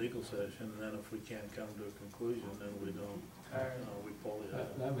have the legal session, and then if we can't come to a conclusion, then we don't, we pull the item.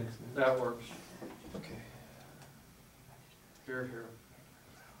 That makes sense. That works. Okay. Here, here.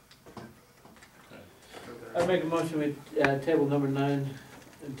 I make a motion with, table number 9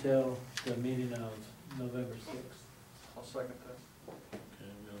 until the meeting of November 6th. I'll second that. Okay,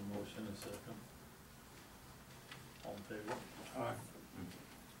 we got a motion and a second. All in favor? Aye.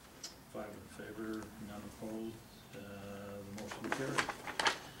 5 in favor, none opposed, the motion carried.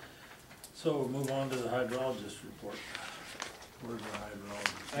 So we'll move on to the hydrologist report. Where's the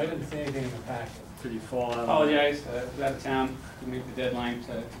hydrologist? I didn't see anything in the packet. Did he fall out? of- Apologize, was out of town, couldn't meet the deadline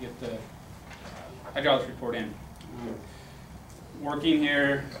to get the hydraulics report in. Working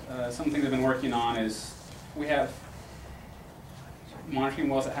here, some things I've been working on is, we have monitoring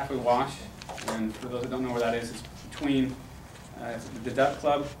wells at Halfway Wash, and for those that don't know where that is, it's between the Duck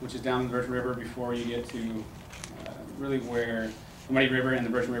Club, which is down the Virgin River before you get to really where the Muddy River and the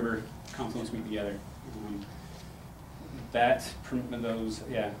Virgin River confluence meet together.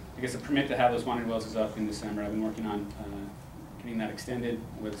 I guess the permit to have those monitoring wells is up in December. I've been working on getting that extended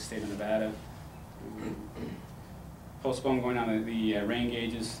with the state of Nevada. Postponed going on the rain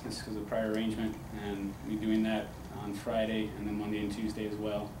gauges, this is because of prior arrangement, and we'll be doing that on Friday and then Monday and Tuesday as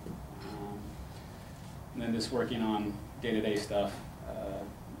well. And then just working on day-to-day stuff.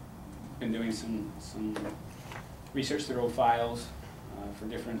 Been doing some research through old files for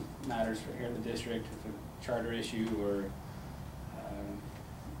different matters for here in the district, if a charter issue or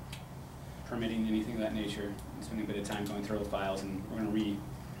permitting, anything of that nature. Spending a bit of time going through old files, and we're going to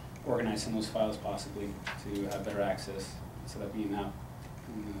reorganize some of those files possibly to have better access instead of being out.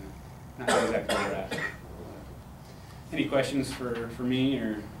 Not exactly where we're at. Any questions for me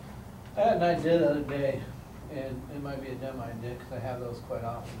or? I had an idea the other day, and it might be a dumb idea, because I have those quite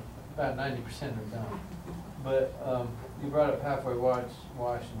often. About 90% are done. But you brought up Halfway Wash,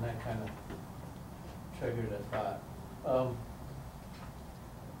 and that kind of triggered a thought.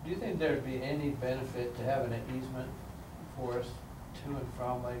 Do you think there'd be any benefit to having an easement for us to and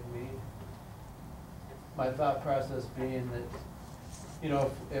from Lake Mead? My thought process being that, you know,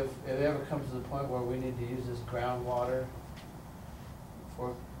 if it ever comes to the point where we need to use this groundwater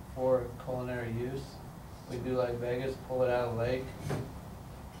for culinary use, we do like Vegas, pull it out of the lake,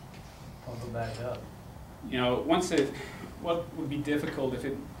 pump it back up. You know, what would be difficult if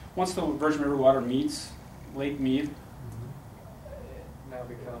once the Virgin River water meets Lake Mead, Now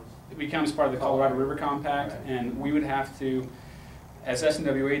it becomes part of the Colorado River Compact, Right. and we would have to, as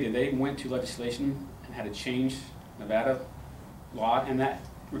SNWA did, they went to legislation and had to change Nevada law, and that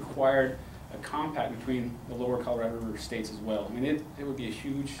required a compact between the lower Colorado River states as well. I mean, it would be a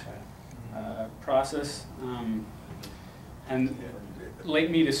huge process, and Lake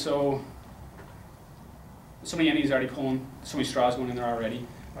Mead is so many entities already pulling, so many straws going in there already.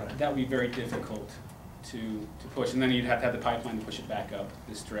 Right. That would be very difficult to push, and then you'd have to have the pipeline to push it back up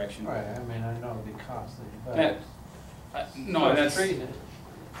this direction. Right, I mean, I know it'd be costly, but. No, that's treating it,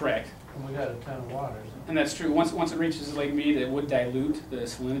 correct. and we got a ton of water, so. And that's true. Once it reaches Lake Mead, it would dilute the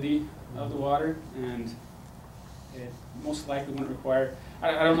salinity of the water, and it most likely wouldn't require.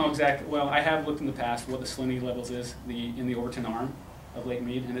 I don't know exactly. Well, I have looked in the past what the salinity levels is in the Overton arm of Lake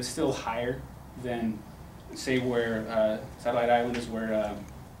Mead, and it's still higher than, say, where Satellite Island is, where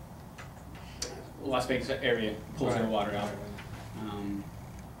Las Vegas area pulls their water out.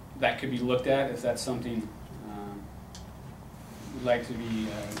 That could be looked at if that's something we'd like to be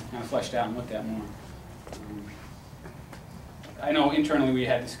kind of fleshed out and looked at more. I know internally we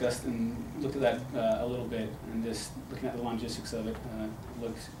had discussed and looked at that a little bit, and just looking at the logistics of it,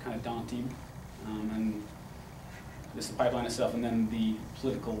 looks kind of daunting. And just the pipeline itself, and then the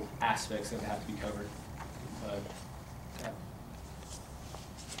political aspects that have to be covered. But,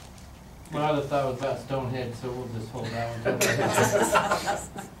 My other thought was about Stonehead, so we'll just hold that one.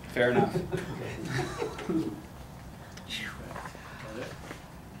 fair enough. Got it?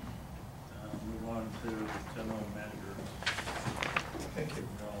 Move on to general manager. Thank you.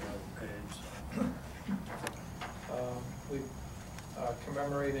 We're all over page. We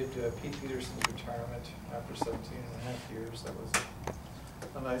commemorated Pete Peterson's retirement after 17 and a half years. That was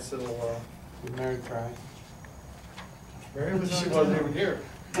a nice little, You married Fry? Mary was she wasn't even here.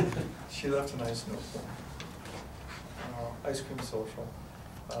 She left a nice note. Ice cream social.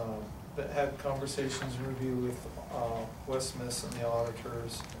 That had conversations and review with Wes Smith and the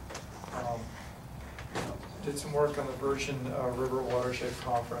auditors. Did some work on the Virgin River Watershed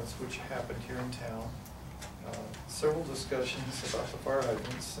Conference, which happened here in town. Several discussions about the fire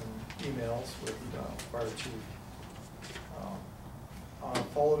hydrants and emails with fire chief.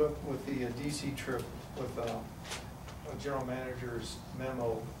 Followed up with the DC trip with a general manager's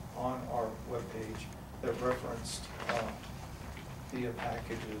memo on our webpage that referenced the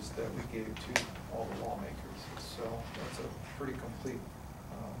packages that we gave to all the lawmakers. So that's a pretty complete.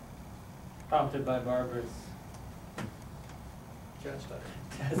 Prompted by Barbara's. Chastisement.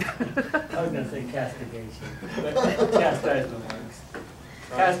 I was gonna say castigation, but chastisement works.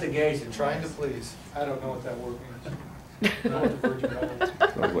 Castigation. Trying to please. I don't know what that word means. Sounds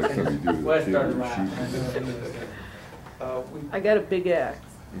like something you do with Wes a started table laughing. shoot. I got a big axe.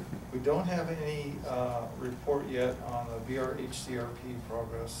 We don't have any report yet on the VRHCRP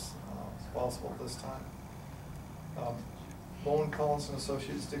progress possible this time. Bowen Collins and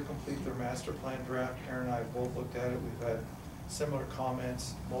Associates did complete their master plan draft. Aaron and I both looked at it. We've had similar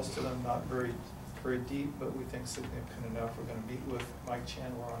comments, most of them not very deep, but we think significant enough. We're going to meet with Mike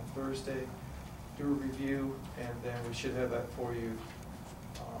Chandler on Thursday, do a review, and then we should have that for you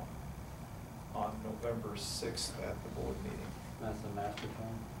on November 6th at the board meeting. That's the master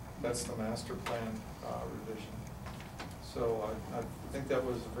plan. That's the master plan revision. So I think that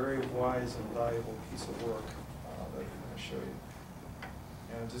was a very wise and valuable piece of work that I'm going to show you.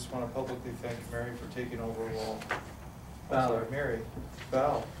 And I just want to publicly thank Mary for taking over while,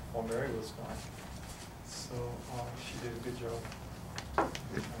 Val, while Mary was gone. So she did a good job.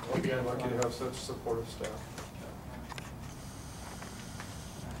 I'm lucky to have such supportive staff.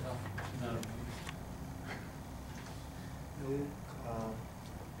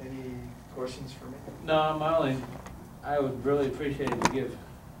 Any questions for me? No, I would really appreciate if you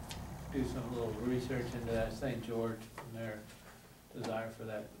do some little research into that St. George and their desire for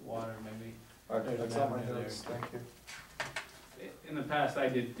that water, maybe. That's all my notes, thank you. In the past, I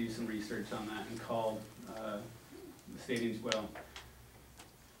did do some research on that and called the stadiums, well,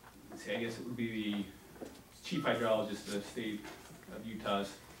 let's see, I guess it would be the chief hydrologist of the state of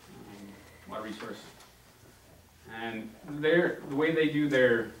Utah's water resource. And the way they do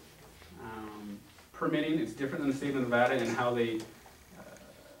their permitting is different than the state of Nevada and how they,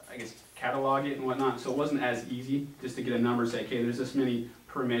 I guess, catalog it and whatnot. So it wasn't as easy just to get a number and say, okay, there's this many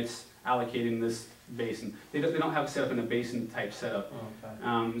permits allocated in this basin. They don't have it set up in a basin type setup.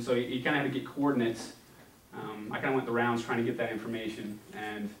 Oh, okay. So you kind of have to get coordinates. I kind of went the rounds trying to get that information,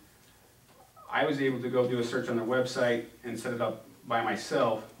 and I was able to go do a search on their website and set it up by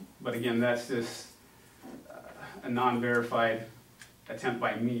myself. But again, that's just a non-verified attempt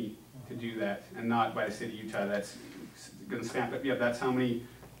by me to do that, and not by the state of Utah. That's going to stamp it. Yeah, that's how many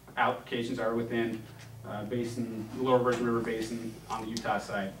applications are within basin, the Lower Virgin River Basin on the Utah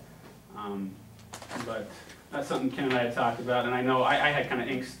side. But that's something Ken and I had talked about, and I know I had kind of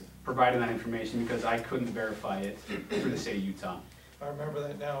angst providing that information because I couldn't verify it for the state of Utah. I remember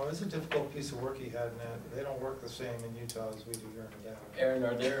that now. It was a difficult piece of work he had in that. They don't work the same in Utah as we do here in Nevada. Aaron,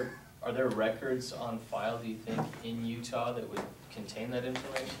 are there records on file, do you think, in Utah that would contain that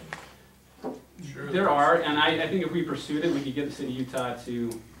information? Sure. There are, and I think if we pursued it, we could get the city of Utah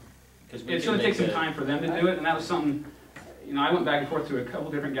to, it's going to take some time for them to do it, and that was something, you know, I went back and forth to a couple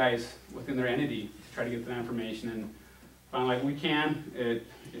different guys within their entity to try to get that information, and found like we can,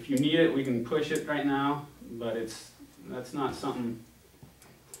 if you need it, we can push it right now, but that's not something,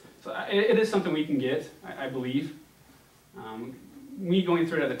 so it is something we can get, I believe. Me going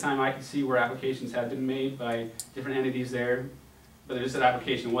through it at the time, I could see where applications had been made by different entities there, but it just that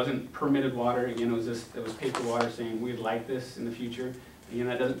application wasn't permitted water. Again, it was paper water saying we'd like this in the future. Again,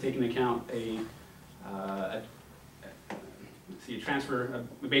 that doesn't take into account a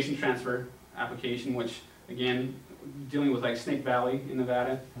basin transfer application, which, again, dealing with like Snake Valley in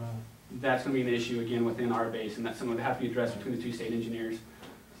Nevada, that's gonna be an issue again within our base, and that's something that have to be addressed between the two state engineers.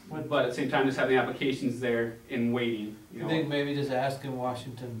 But at the same time, just having applications there in waiting, you You know. think maybe just asking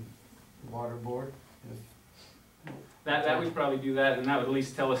Washington Water Board if, That we could probably do that, and that would at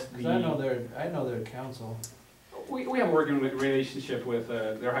least tell us the. 'cause I know their council. We have a working relationship with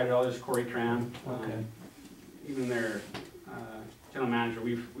their hydrologist, Corey Tran. Okay. Even their general manager,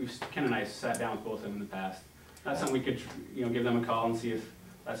 Ken and I sat down with both of them in the past. That's something we could, you know, give them a call and see if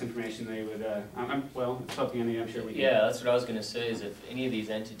that's information they would, well, it's something I'm sure we can. Yeah, that's what I was gonna say, is if any of these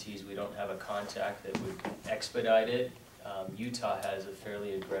entities, we don't have a contact that would expedite it. Utah has a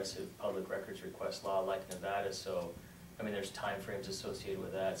fairly aggressive public records request law like Nevada, so, I mean, there's timeframes associated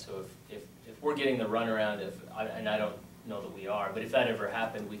with that. So if we're getting the runaround, and I don't know that we are, but if that ever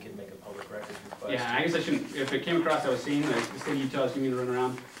happened, we could make a public records request. Yeah, I guess I shouldn't, if it came across, I was seeing that the state of Utah was giving me the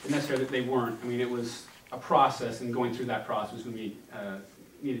runaround, and necessarily that they weren't. I mean, it was a process, and going through that process was gonna be,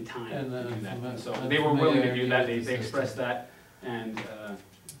 needed time And to do that. from And so a they were willing to do familiarity that, with they the expressed system. that, and,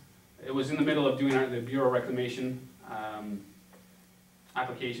 it was in the middle of doing the Bureau of Reclamation,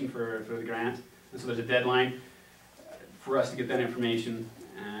 application for the grant, and so there's a deadline for us to get that information,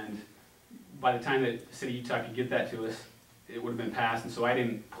 and by the time that the city of Utah could get that to us, it would have been passed, and so I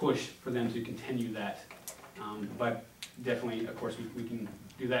didn't push for them to continue that. But definitely, of course, we can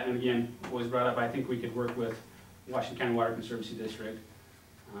do that, and again, what was brought up, I think we could work with Washington County Water Conservancy District.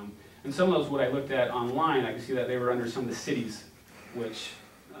 And some of those, what I looked at online, I could see that they were under some of the cities, which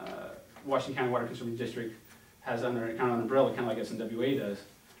Washington County Water Conservancy District has under kind of an umbrella, kind of like SNWA does.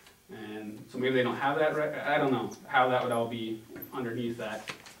 And so maybe they don't have that, I don't know how that would all be underneath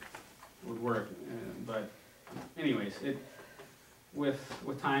that would work. But anyways,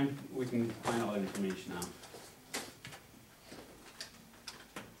 with time, we can find all that information out.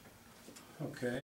 Okay.